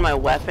discard my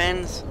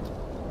weapons?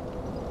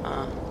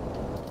 I'll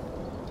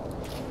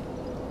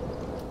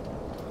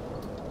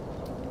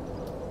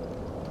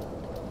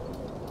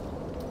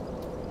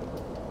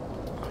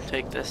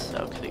take this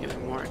though, because it gives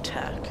me more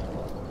attack.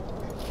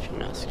 Should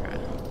not screw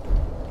it.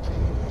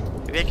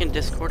 Maybe I can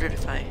discard it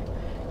if I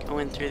go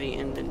in through the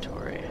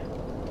inventory.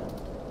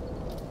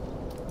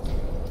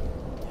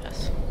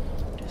 Yes.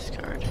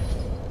 Discard.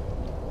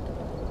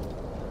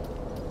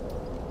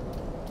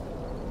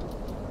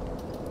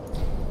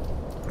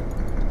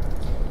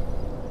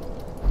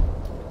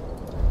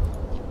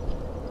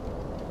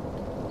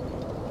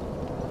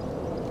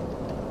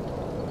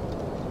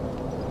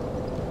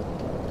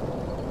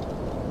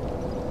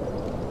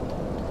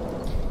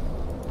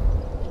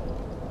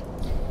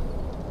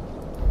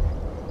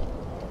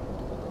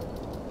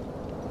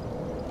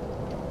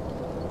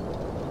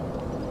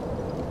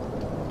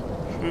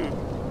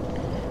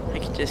 I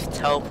could just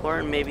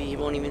teleport and maybe he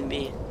won't even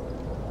be.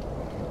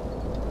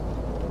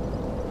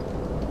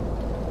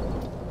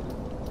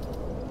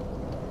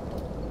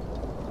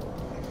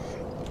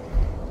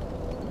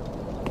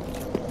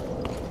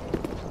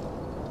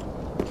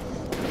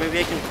 Maybe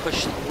I can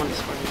push the one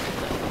sword into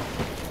the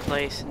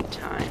place in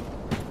time.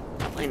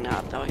 Probably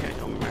not though, I gotta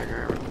go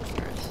murder everyone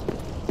first.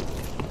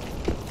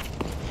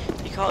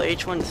 They call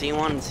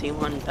H1Z1 and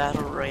Z1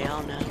 Battle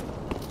Royale now.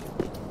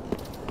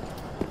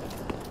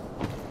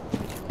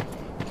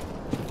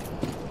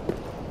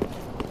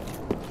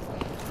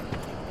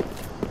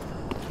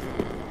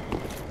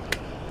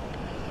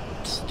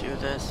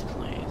 This,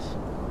 please.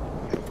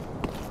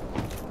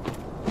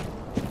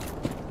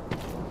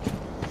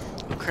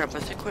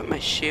 equip my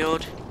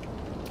shield?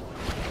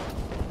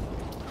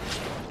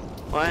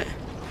 What?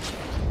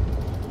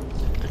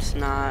 Let's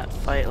not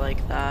fight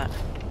like that.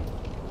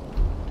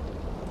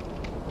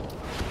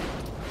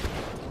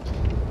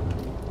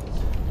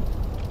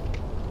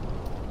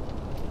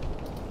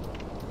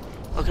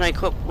 Oh, can I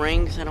equip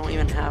rings? I don't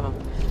even have them.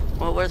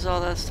 Well, where's all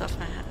that stuff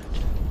I had?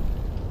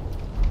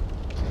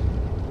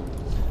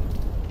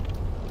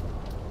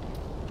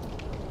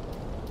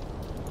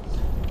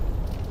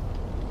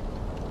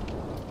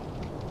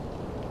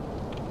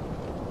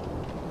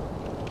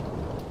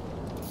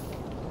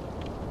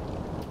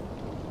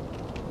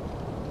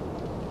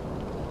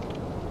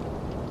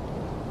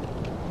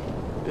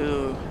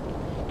 Ooh,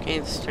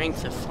 gain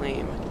strength of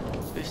flame,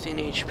 boosting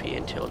HP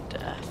until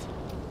death.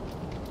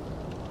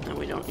 No,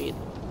 we don't need,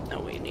 no,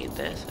 we need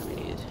this, and we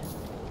need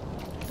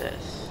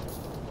this.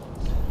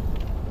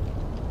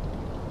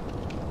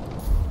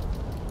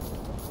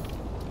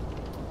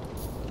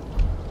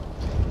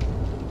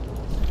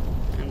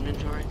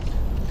 Inventory,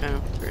 kind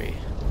of 3.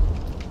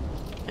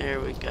 There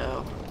we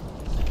go.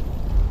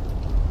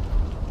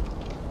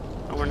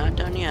 Oh, we're not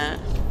done yet.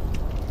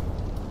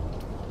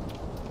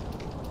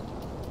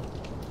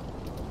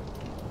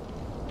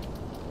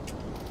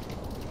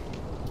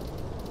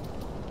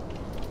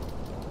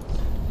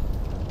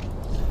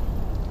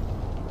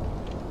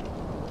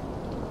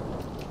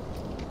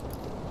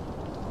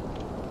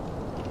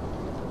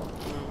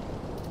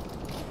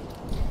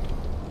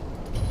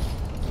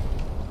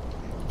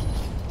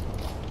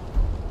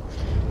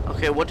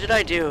 Okay, what did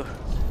I do?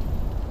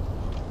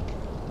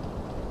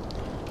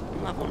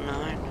 I'm level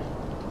 9.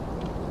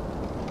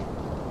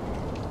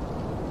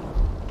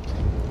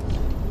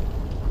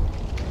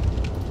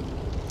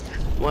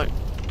 What?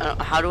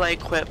 How do I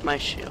equip my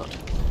shield?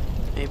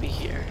 Maybe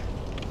here.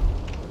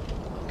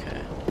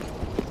 Okay.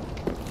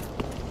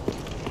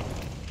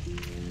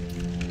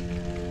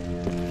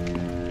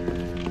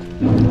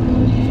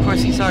 Of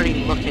course, he's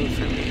already looking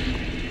for me.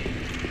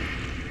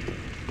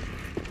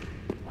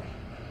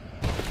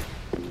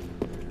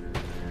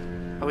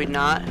 Are we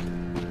not?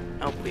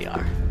 Nope, we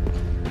are.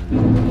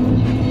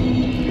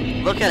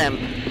 Look at him.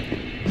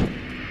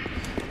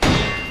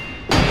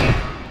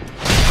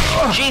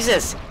 Oh,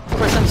 Jesus! Of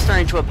course, I'm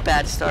starting to a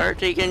bad start.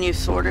 Did you get a new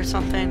sword or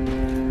something?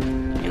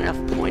 Get enough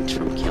points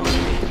from killing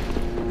me.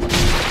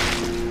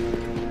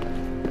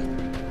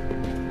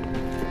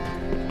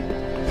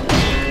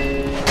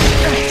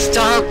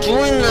 Stop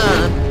doing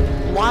that!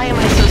 Why am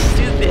I so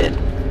stupid?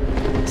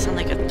 I sound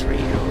like a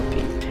 3-year-old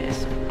being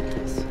pissed about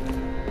this.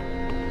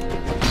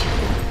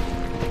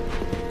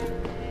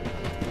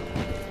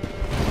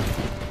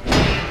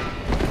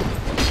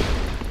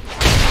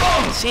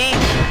 See?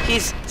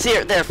 He's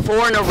here, there,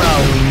 4 in a row.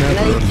 And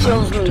then he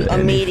kills me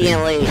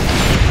immediately.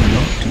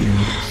 Not you.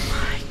 Oh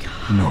my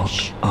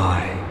gosh. Not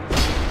I.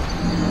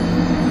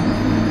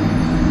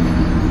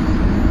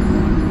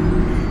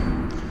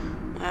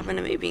 What happened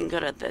to me being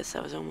good at this? I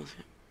was almost...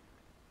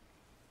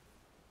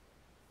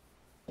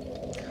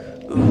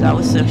 Ooh, that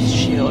was the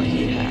shield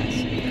he has.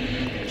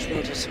 Which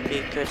means this will be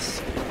a good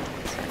suit.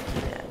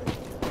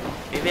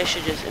 Maybe I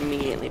should just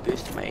immediately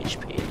boost my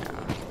HP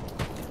now.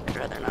 I'd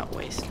rather not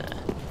waste it.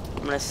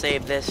 I'm gonna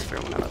save this for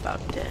when I'm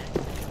about dead.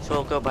 So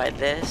we'll go by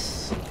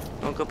this.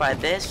 We'll go by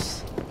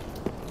this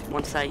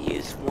once I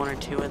use 1 or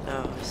 2 of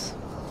those.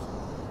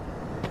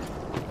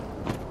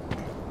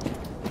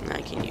 And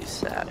I can use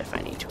that if I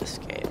need to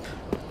escape.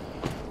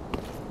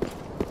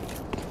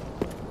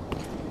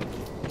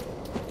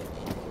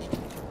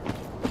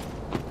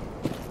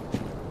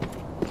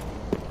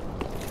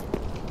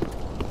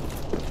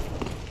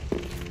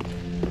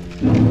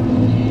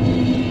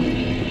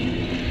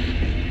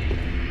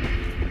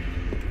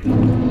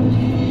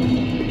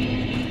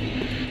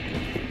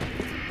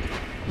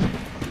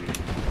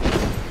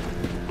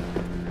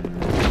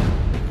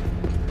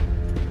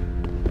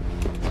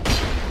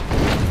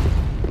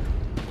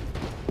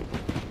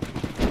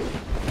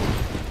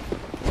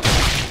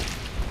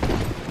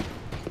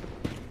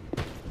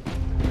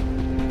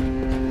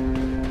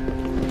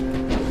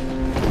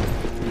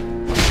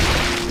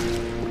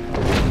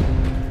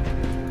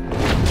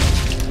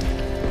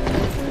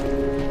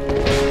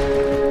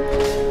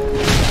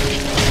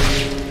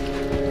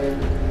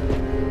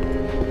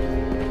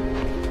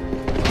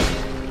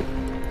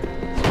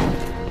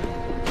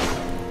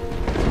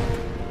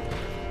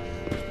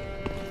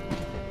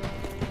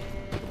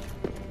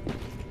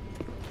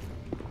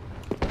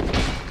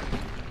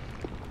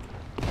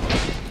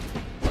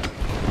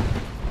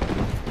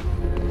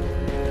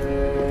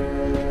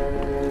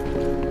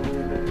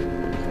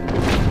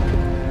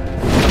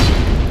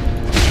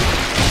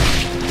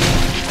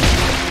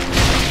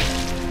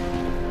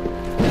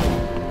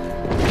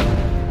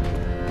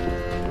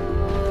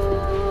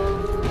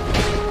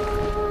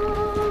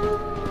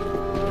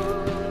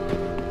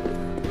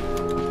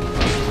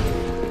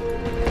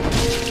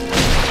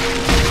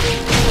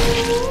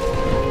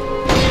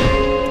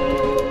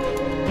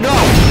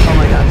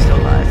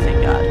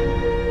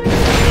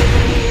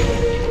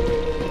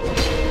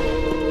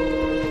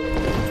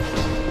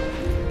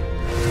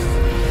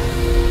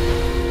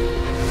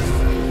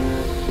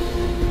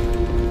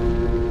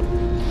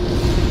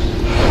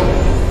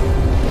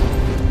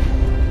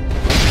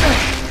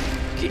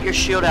 Get your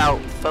shield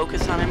out.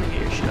 Focus on him and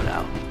get your shield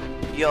out.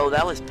 Yo,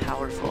 that was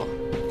powerful.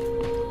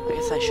 I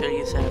guess I should have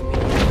used that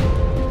immediately.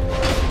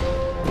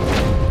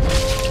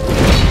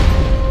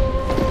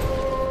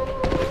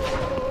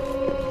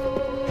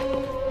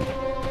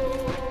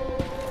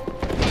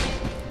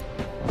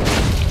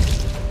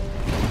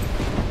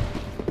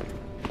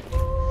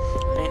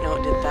 I didn't know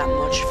it did that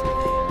much for me.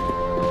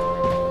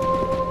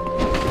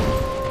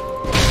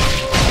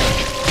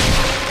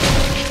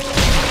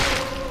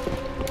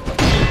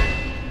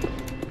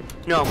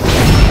 No.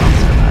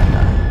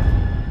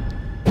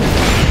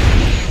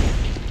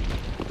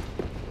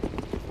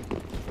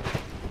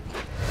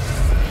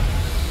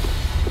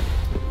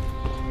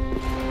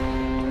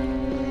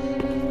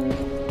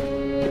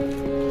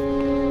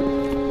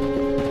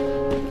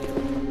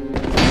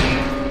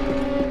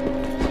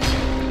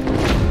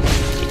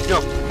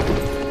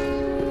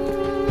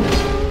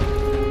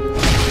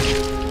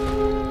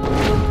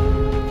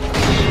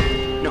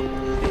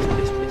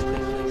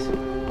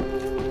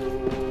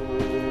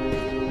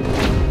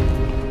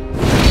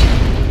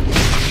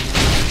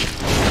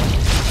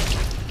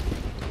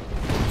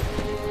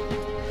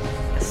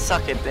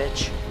 Suck it,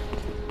 bitch.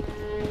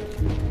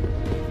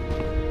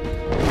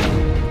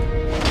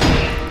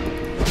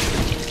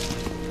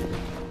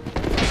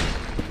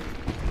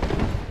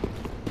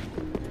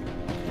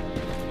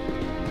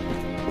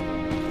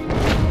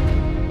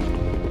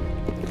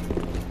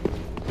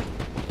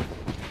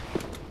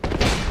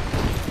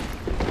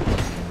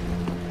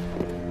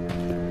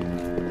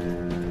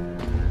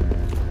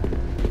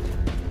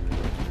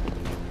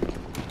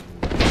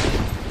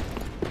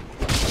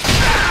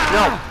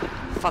 No!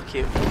 Fuck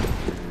you.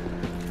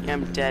 Yeah,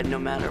 I'm dead no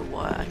matter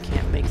what. I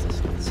can't make this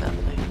one,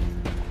 sadly.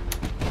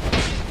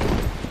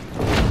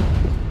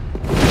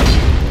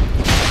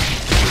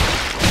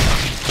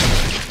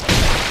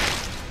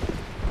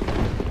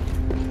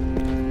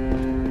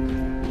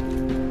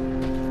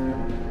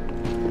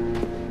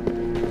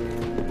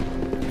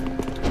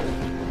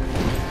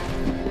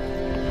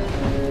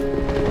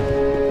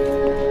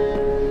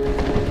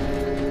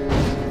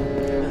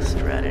 Good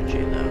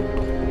strategy, though.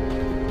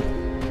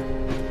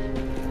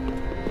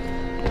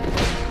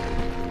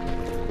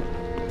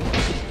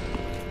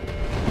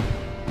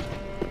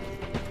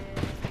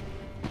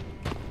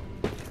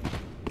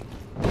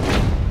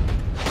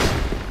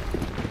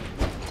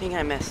 I think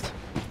I missed.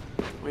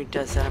 When he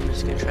does that, I'm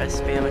just gonna try to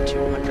spam a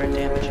 200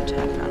 damage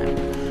attack on him.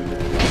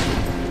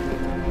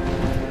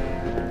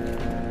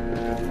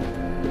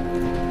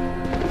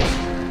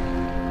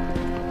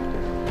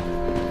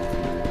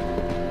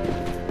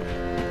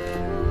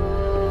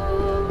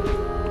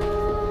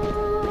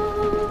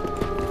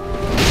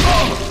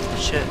 Oh!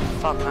 Shit,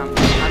 fuck, I'm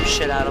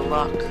shit out of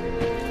luck.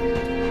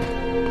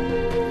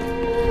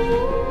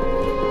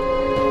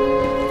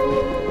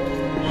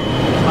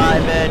 Bye,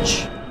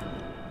 bitch.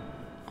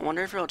 I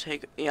wonder if it'll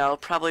take... Yeah, it'll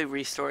probably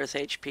restore his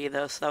HP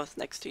though, so that was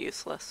next to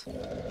useless.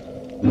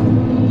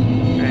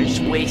 I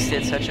just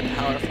wasted such a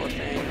powerful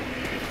thing.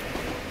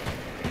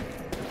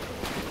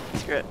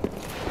 Screw it.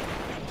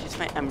 Use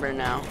my Ember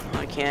now. Oh,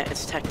 I can't.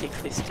 It's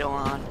technically still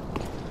on.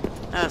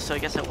 Oh, so I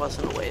guess it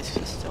wasn't a waste.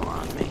 It's still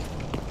on me.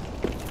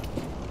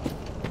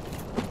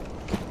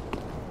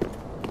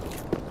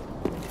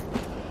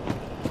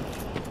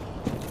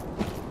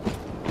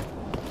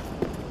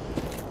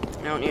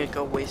 I don't need to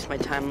go waste my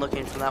time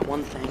looking for that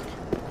one thing.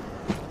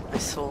 My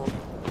soul.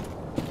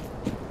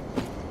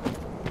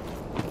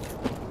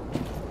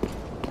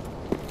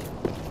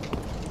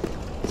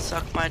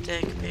 Suck my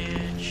dick,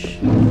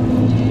 bitch.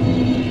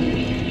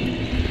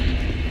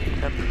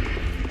 Yep.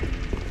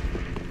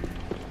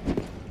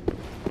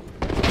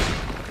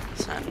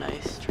 It's not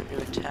nice trying to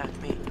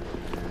attack me.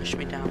 Push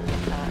me down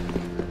like that.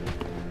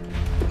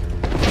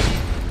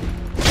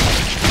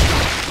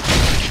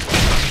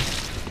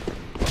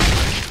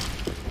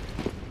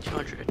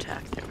 200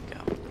 attack, there we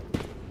go.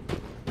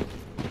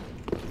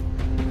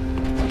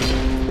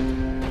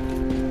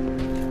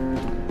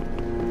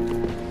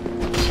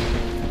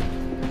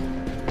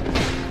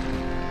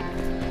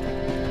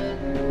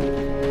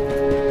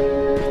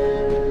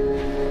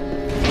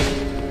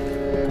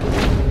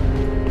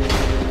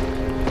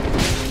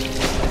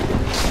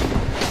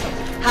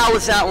 How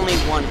is that only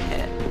one hit?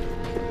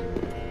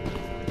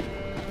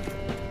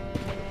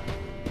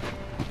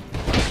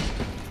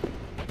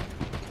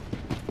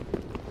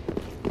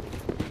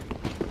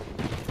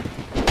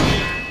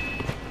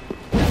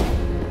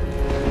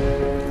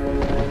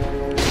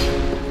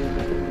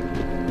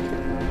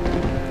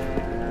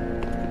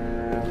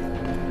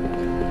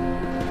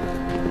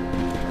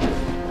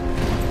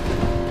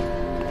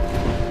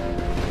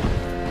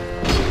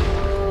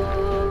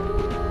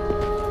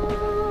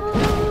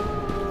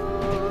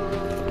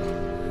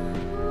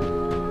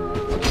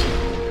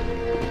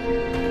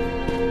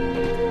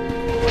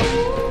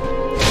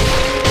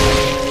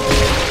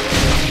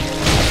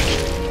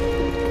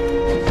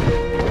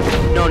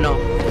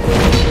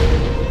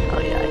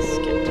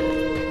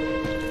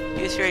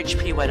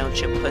 HP, why don't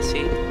you,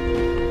 pussy?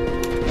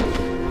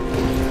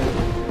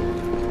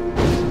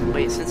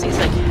 Wait, since he's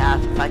like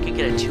half, if I could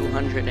get a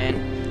 200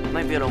 in,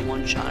 Might be able to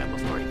one-shot it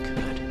before he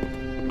could.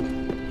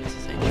 This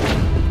is it.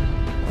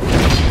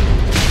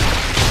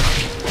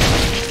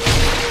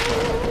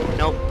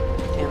 Nope.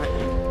 Damn it.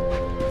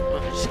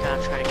 Well, I just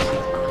gotta try to keep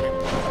on him.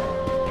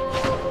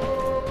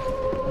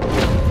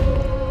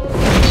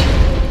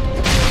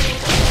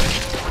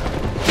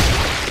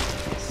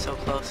 So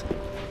close.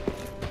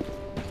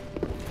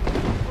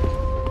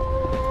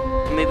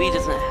 Maybe he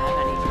doesn't have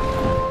any from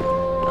that.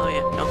 Oh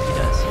yeah, nope, he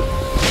does.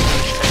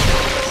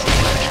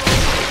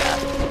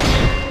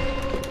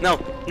 No,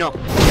 no.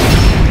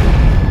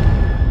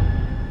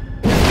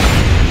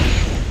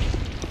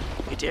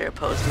 You dare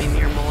oppose me,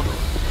 mere mortal.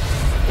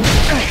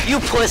 You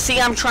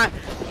pussy, I'm trying.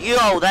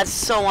 Yo, that's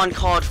so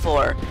uncalled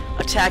for.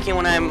 Attacking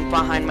when I'm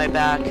behind my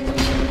back.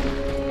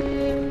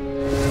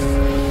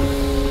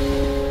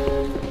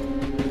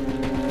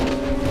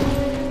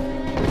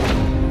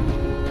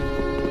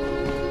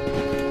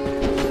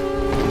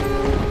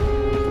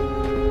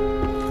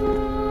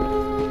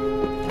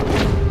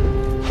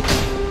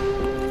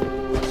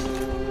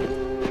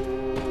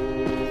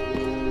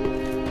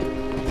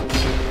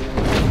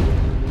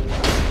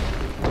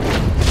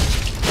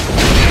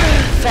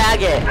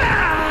 Faggot!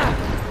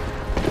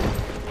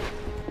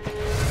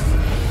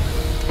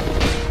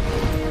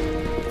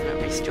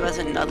 Remember, he still has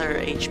another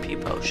HP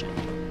potion.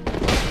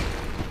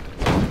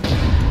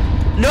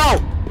 No!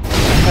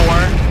 4.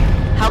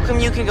 How come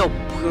you can go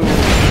boom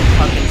and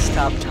fucking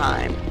stop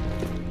time?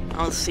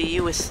 I'll see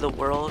you is the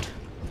world.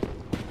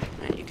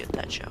 And you get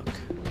that joke.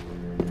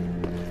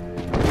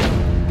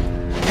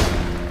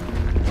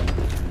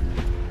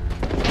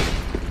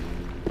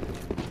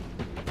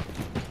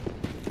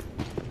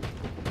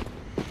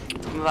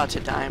 I'm about to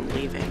die, I'm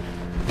leaving.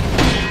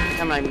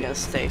 I'm not even gonna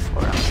stay for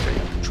it, I'm straight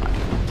up trying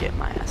to get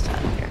my ass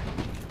out of here.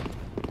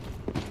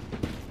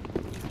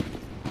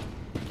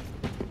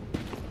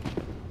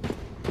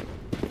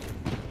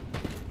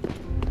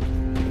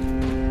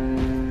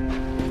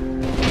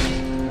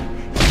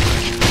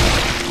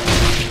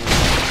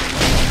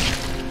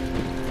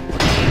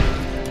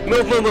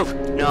 Move, move,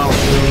 move! No.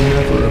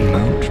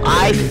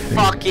 I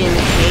fucking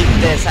hate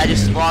this, I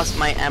just lost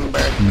my ember.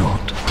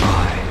 Not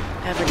I.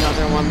 I have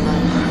another one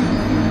though.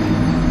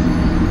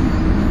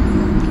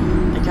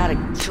 I gotta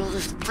kill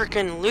this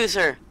frickin'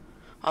 loser.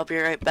 I'll be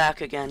right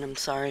back again, I'm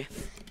sorry.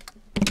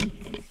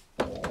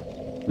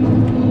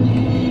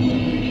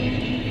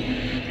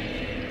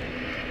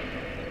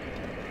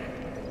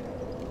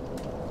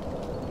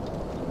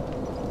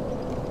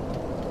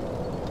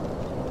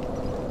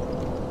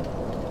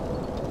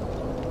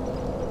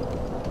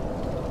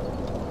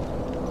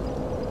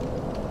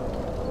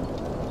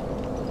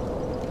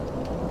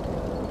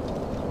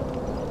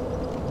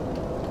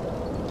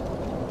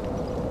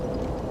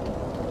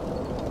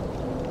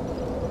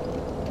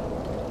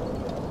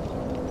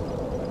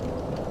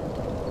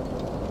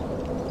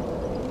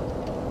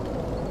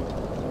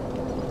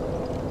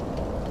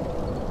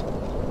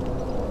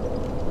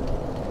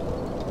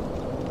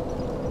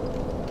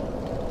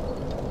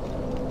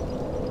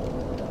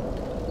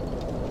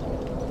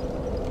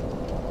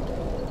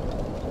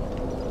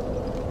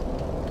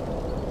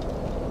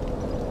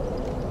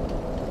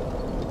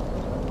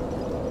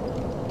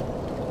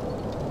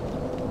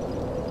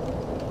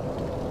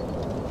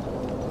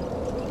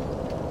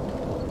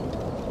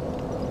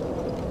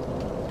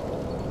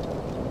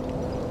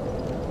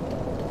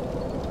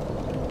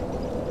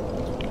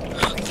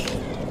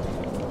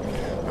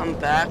 I'm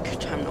back,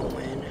 time to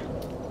win.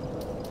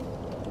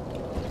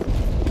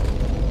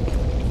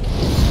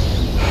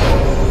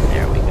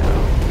 There we go.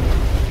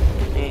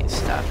 He ain't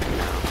stopping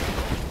now.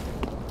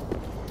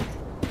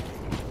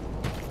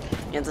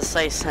 You have to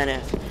say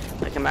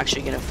sensitive, like I'm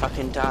actually gonna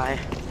fucking die.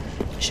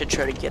 I should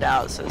try to get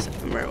out so this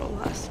ember will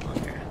last longer.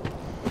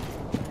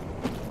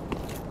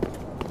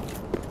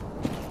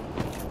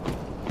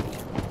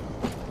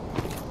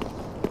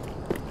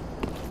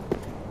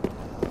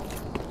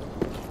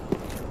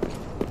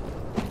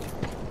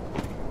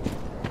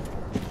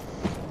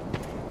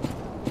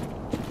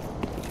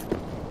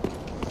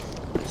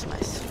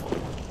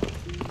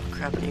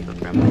 Crap, I need to go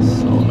grab my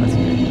soul, that's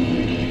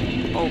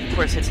good. Oh, of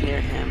course it's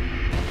near him.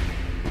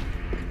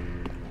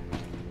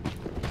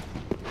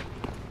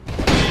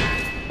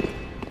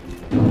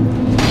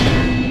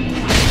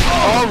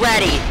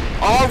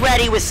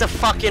 Already with the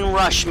fucking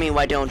rush me,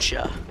 why don't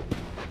ya?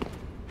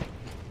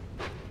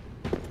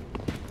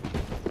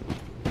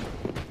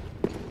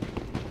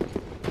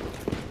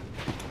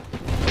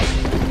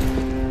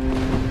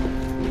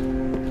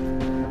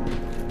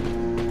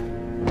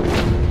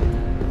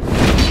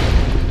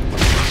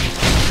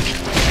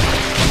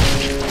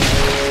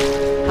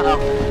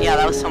 Yeah,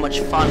 that was so much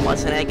fun,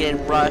 wasn't it?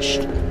 Getting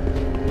rushed.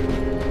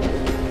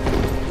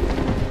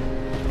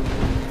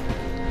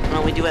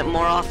 Well, we do it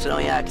more often, oh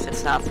yeah, because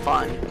it's not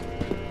fun.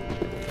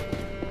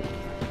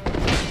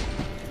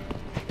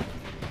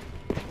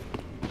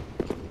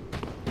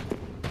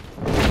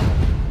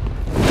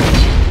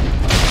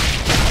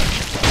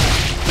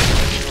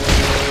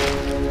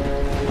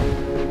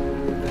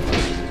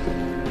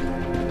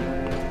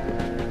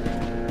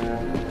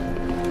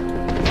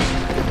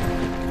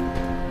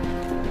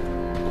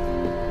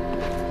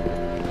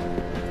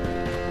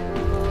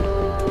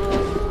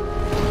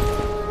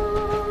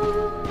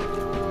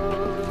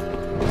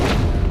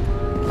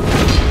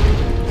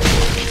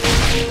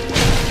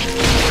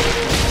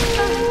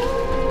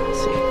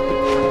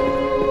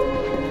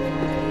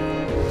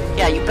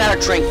 Yeah, you better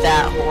drink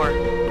that, whore.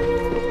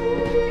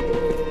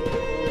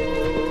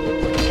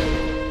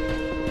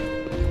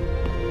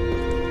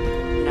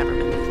 Never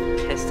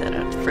been pissed at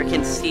a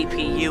freaking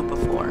CPU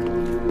before.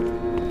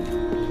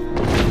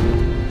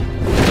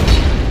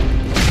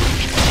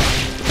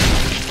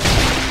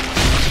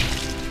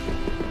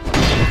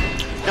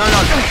 No.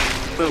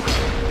 Boom.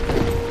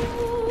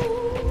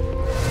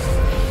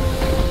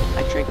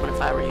 I'd drink one if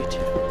I were you too.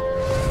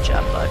 Good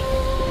job, bud.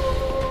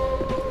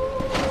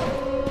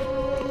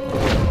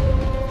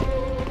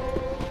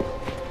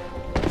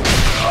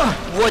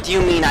 What do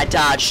you mean I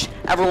dodged?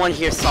 Everyone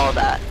here saw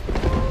that.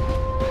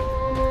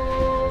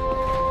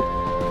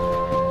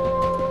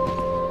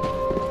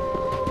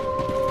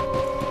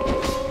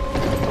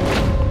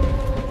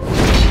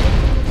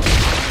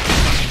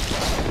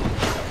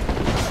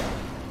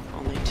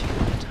 Only two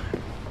at a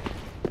time.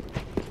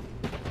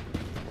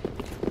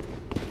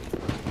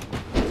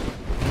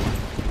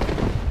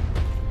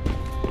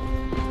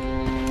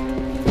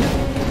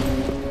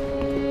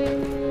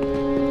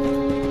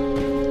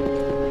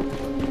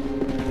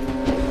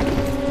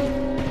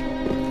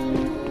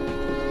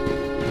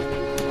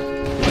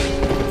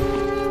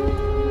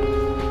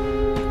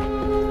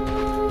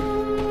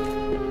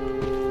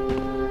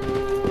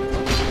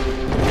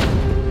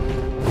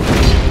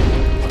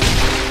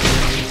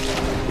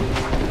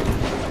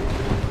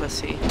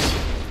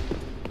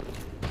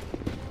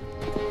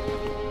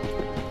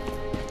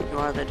 You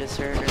are the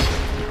deserters.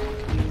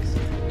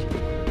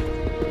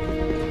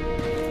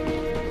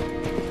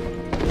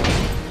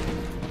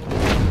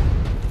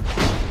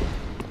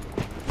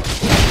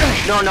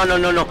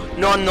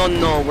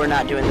 No, we're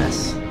not doing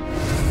this.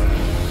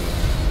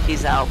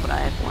 He's out, but I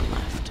have one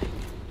left.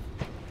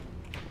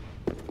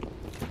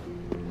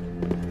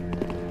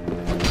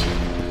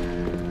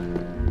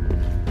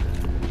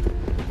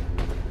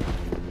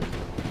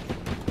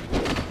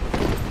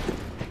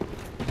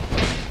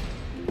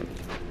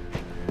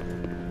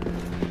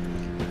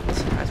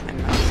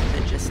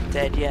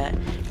 Dead yet.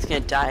 He's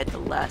gonna die at the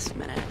last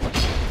minute.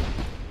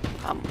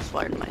 I'm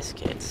flirting my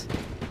skids.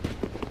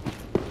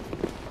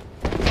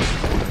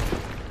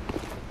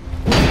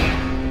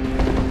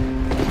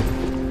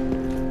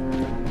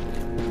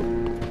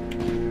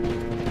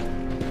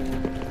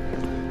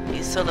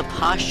 So the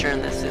posture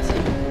in this is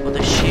with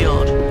a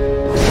shield.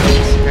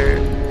 It's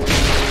hurt.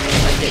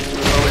 Like it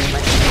lowers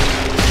my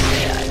stamina.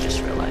 Yeah, I just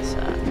realized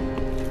that.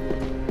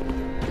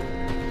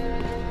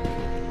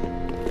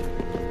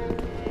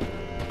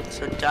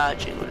 So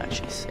dodging would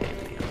actually save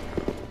me in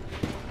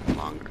the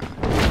long run.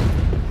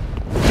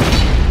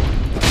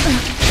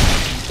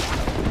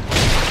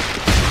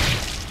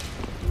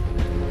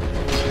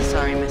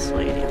 Sorry, Miss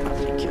Lady, I'm about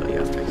to kill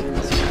you after I kill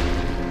this guy.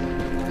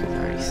 I've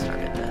already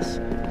started this.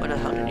 What the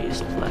hell did he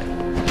just play?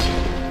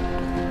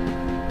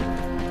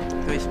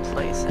 Who always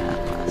plays that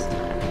last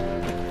time?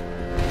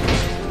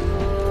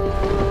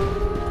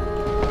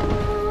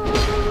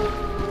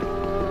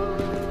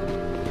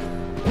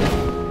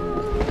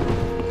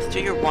 Let's do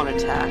your one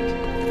attack.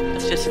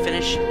 Let's just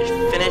finish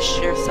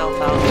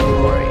yourself out with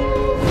glory.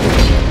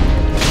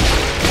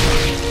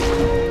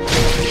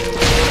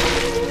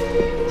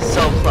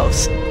 So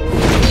close.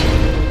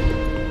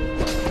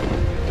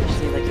 Just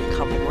need like a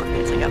couple more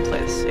hits. I gotta play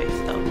this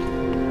safe though.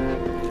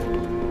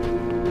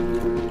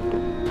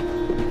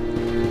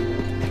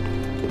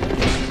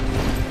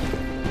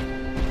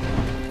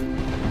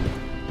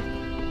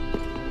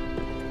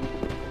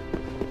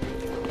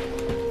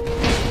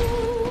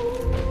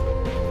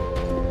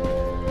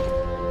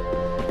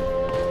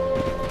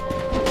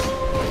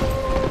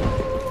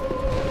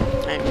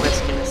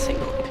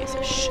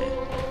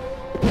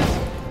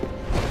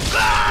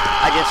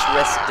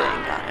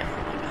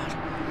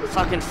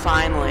 Fucking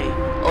finally.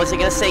 Oh, is it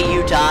gonna say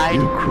you died?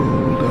 You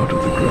crawled out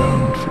of the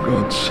ground, for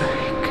God's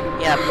sake.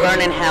 Yeah, burn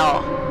in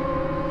hell.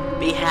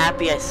 Be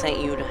happy I sent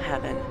you to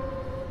heaven.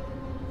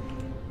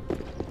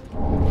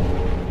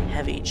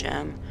 Heavy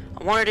gem.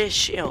 I wanted his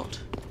shield.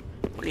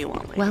 What do you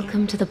want, lady?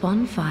 Welcome to the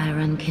bonfire,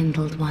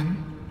 unkindled one.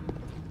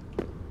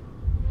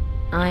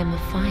 I am a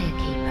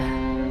firekeeper.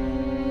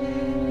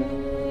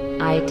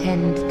 I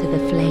tend to the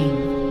flame,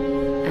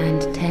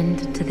 and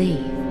tend to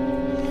thee.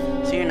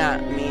 So you're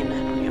not mean.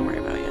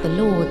 The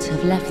lords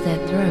have left their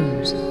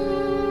thrones,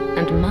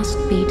 and must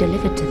be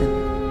delivered to them.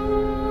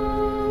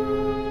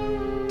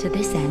 To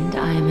this end,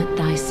 I am at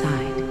thy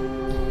side.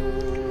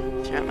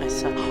 You're at my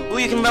side. Oh,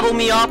 you can level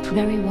me up?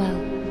 Very well.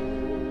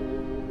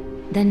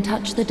 Then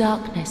touch the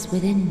darkness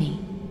within me.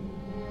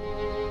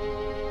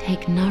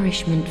 Take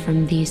nourishment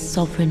from these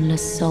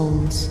sovereignless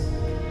souls.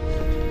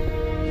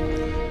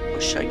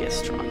 Or should I get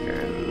stronger?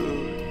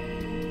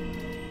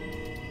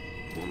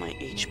 I want my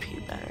HP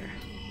better.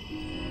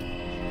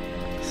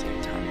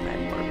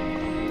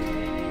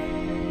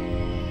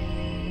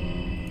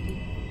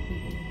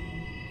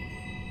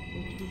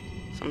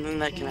 Something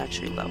that can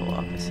actually level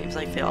up. It seems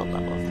like they all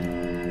level up.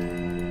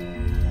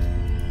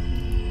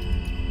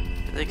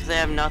 Because they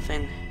have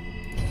nothing.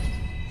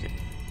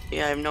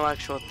 Yeah, I have no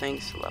actual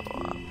things to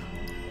level up.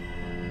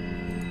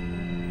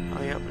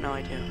 Oh, yep, no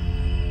I do.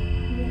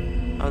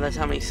 Oh, that's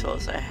how many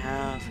souls I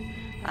have.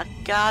 I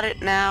got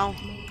it now.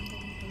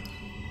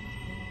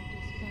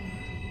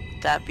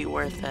 That'd be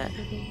worth it.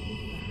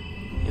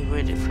 It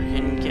would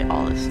freaking get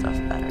all this stuff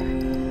better.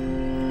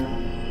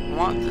 I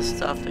want the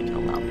stuff that can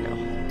allow me to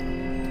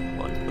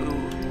hold.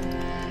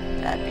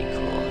 Ooh, that'd be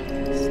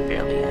cool. It's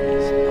barely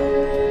any, so.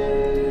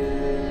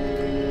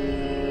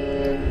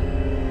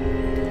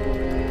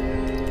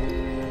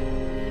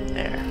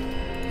 There.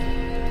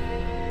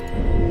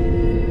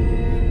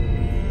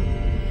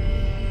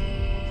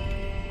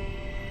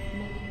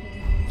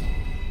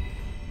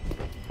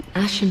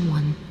 Ashen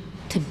One,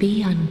 to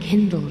be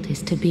unkindled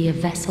is to be a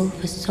vessel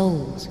for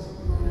souls.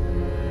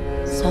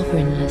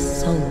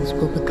 Sovereignless souls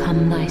will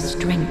become thy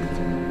strength.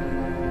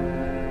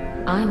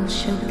 I will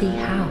show thee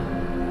how.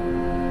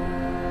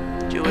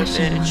 Do it,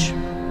 Ashen bitch.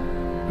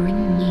 One,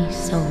 bring me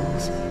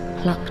souls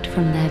plucked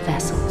from their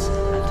vessels.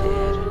 I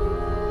did.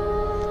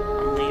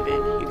 I'm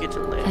leaving. You get to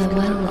live.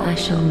 Farewell,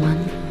 Ashen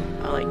One.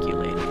 I like you,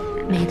 lady.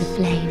 You're May the nice.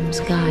 flames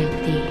guide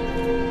thee.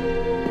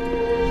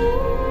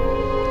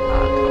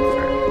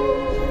 Comfort.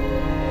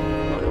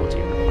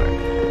 Loyalty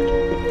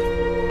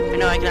requirement. I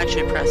know I can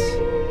actually press.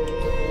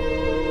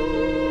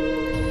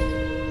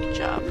 Good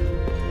job.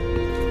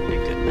 A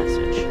good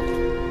message.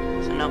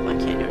 So nope, I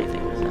can't do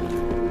anything with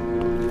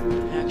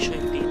that. I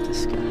actually beat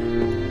this guy.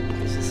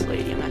 Who's this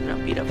lady? I'm not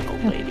gonna beat up an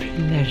old A lady.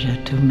 pleasure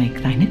to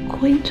make thine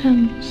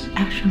acquaintance,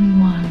 Ashen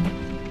One.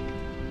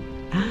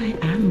 I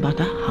am but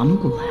a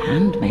humble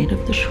handmaid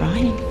of the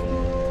shrine.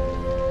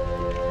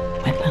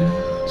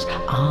 Weapons,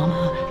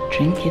 armor,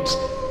 trinkets,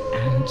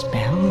 and I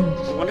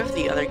spells. wonder if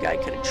the other guy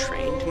could have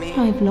trained me.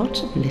 I've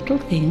lots of little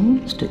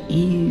things to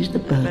ease the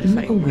I bet if burden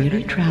I of a weary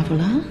murdered him,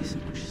 traveler. I'd be so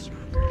much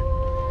stronger.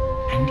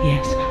 And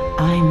yes,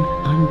 I'm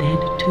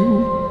undead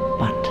too,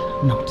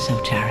 but not so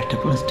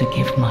charitable as to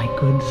give my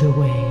goods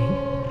away.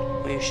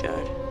 Well, you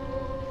should.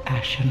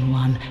 Ashen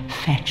One,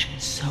 fetch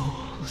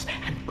souls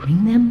and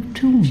bring them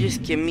to If me. you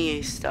just give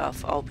me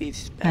stuff, I'll be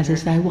As better.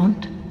 is thy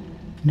want?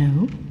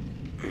 No?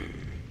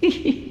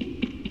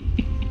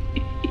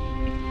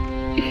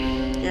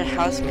 Your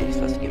housemate's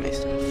supposed to give me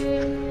stuff.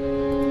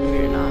 Maybe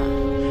you're not.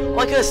 Oh,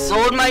 I could have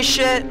sold my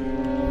shit!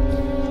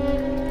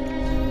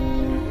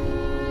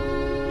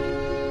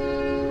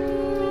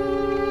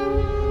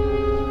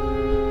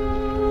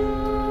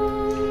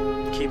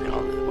 Keeping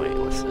all the... Wait,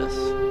 what's this?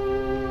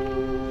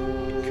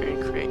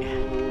 Create.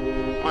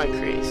 I want to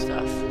create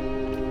stuff.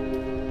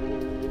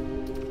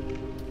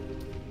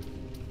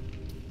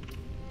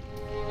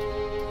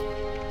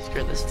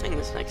 Screw this thing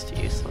that's next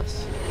to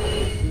useless.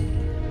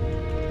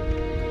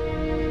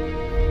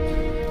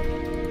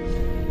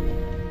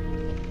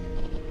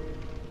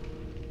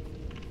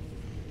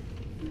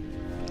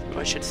 Oh,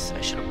 I should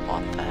have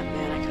bought that,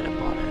 man. I could have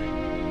bought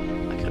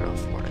it. I could have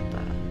afforded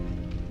that.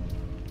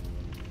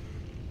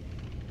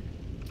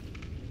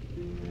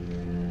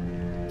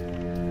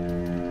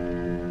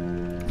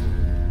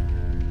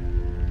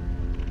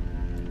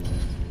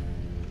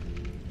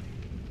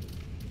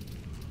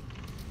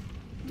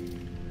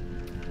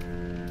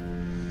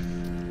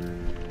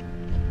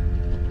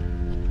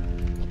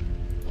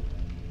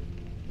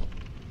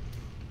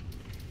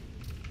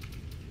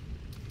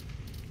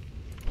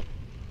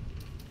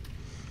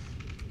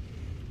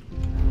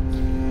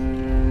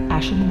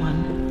 Ashen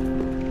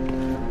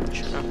One,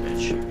 Shut up,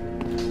 bitch.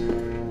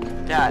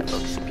 That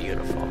looks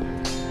beautiful.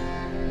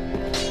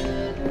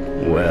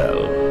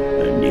 Well,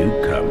 a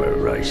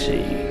newcomer, I see.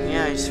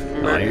 Yeah, I just I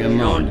murder am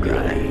your own guy.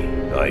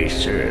 Andre. I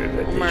serve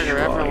at I'll this murder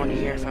everyone shrine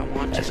here if I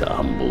want as to. a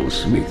humble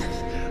smith,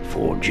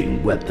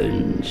 forging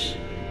weapons.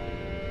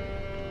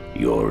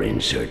 You're in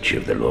search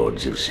of the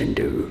Lords of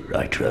Cinder,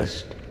 I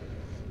trust.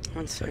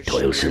 I'm searching.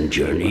 Toilsome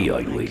journey,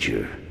 I'd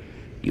wager.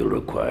 You'll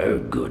require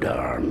good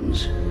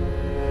arms.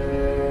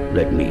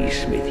 Let me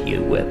smith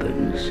you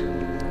weapons.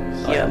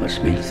 I am a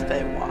smith,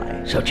 Stay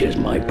wide. such is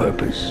my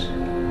purpose.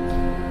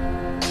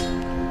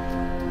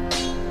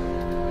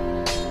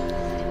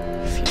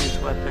 Fuse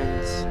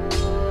weapons.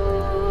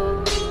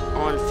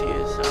 I'll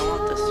infuse. I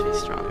want this to be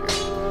stronger.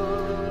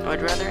 No,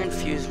 I'd rather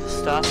infuse the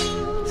stuff.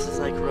 This is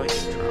like really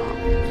strong.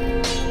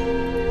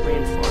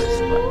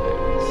 Reinforced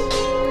weapons.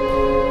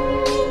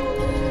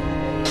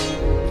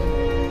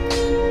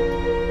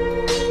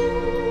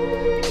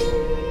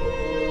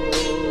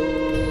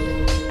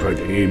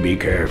 Prithee, be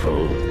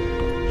careful.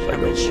 I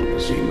don't want to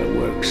see my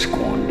work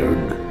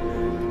squandered.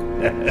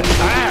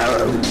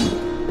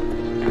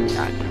 I'm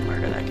not gonna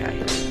murder that guy.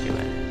 He didn't do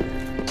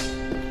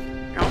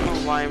it. I don't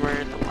know why I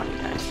murdered the one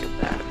guy. I feel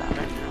bad about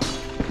it now.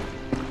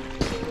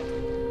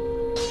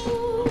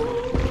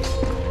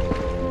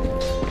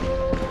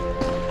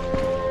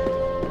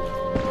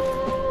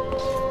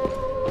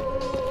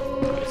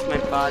 Because my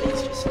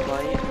body's just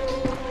light.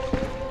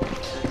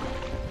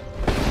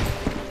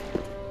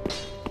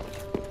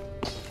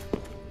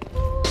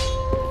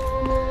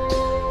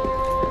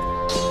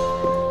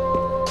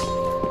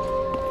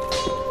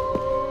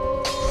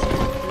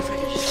 What if I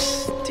could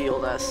just steal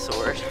that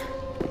sword?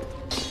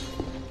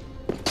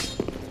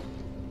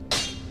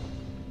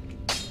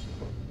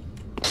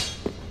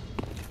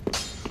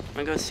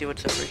 I'm gonna go see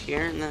what's over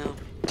here, and then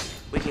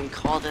we can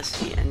call this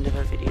the end of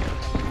a video.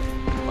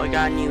 Well, I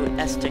got a new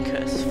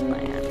Esticus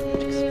flan,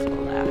 just for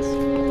the last.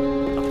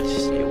 Oh, let's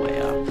just stay way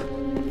up.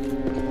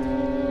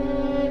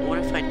 What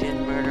if I did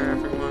murder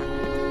everyone?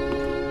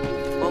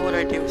 What would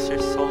I do with their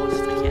souls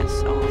if I can't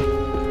sell them?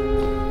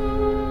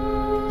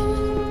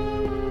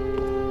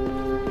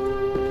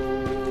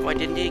 Oh, I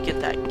did need to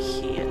get that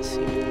key, it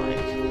seemed like,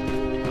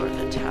 to go to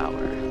the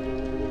tower.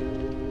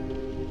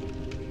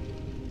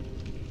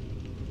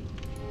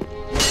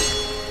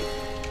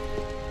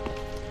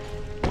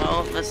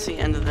 Well, that's the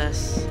end of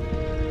this.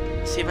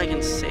 See if I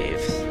can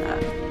save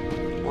that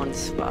one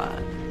spot.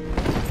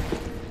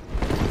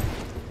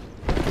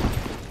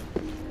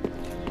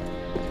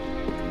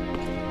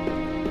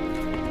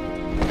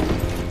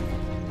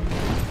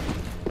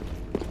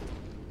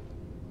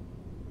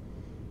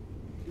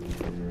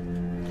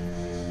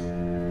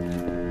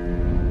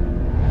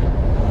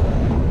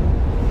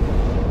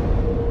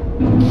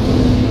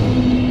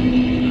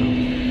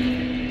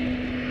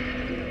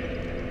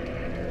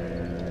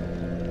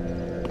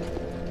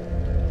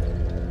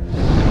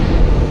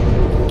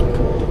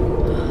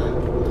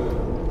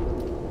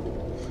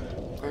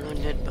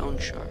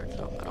 Shards.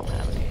 Oh, I don't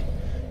have any.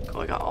 Oh,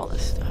 I got all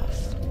this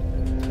stuff.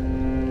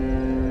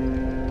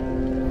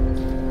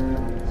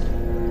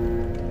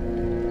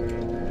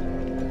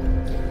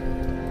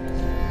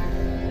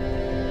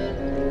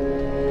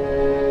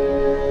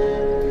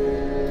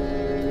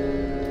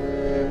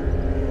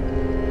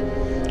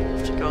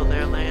 Have to go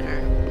there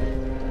later.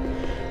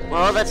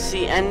 Well, that's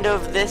the end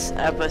of this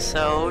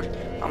episode.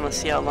 I'm gonna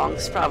see how long.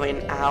 It's probably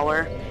an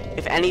hour.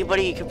 If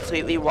anybody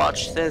completely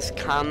watched this,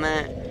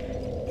 comment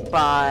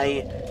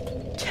by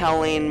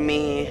telling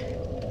me,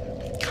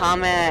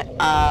 comment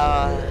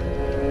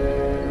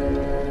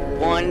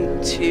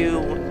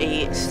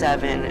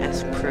 1287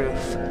 as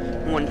proof.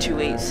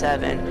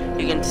 1287.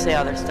 You can say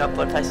other stuff,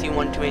 but if I see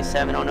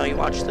 1287, I'll know you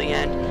watched the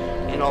end,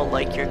 and I'll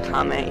like your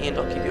comment, and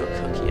I'll give you a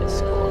cookie at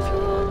school if you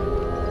want.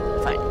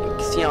 If I,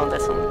 cause you know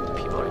that some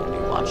people are gonna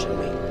be watching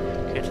me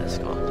get to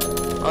school.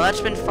 Well,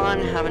 that's been fun.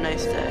 Have a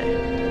nice day.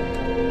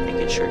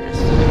 Make sure I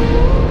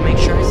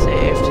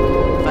saved.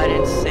 If I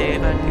didn't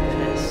save, I'd be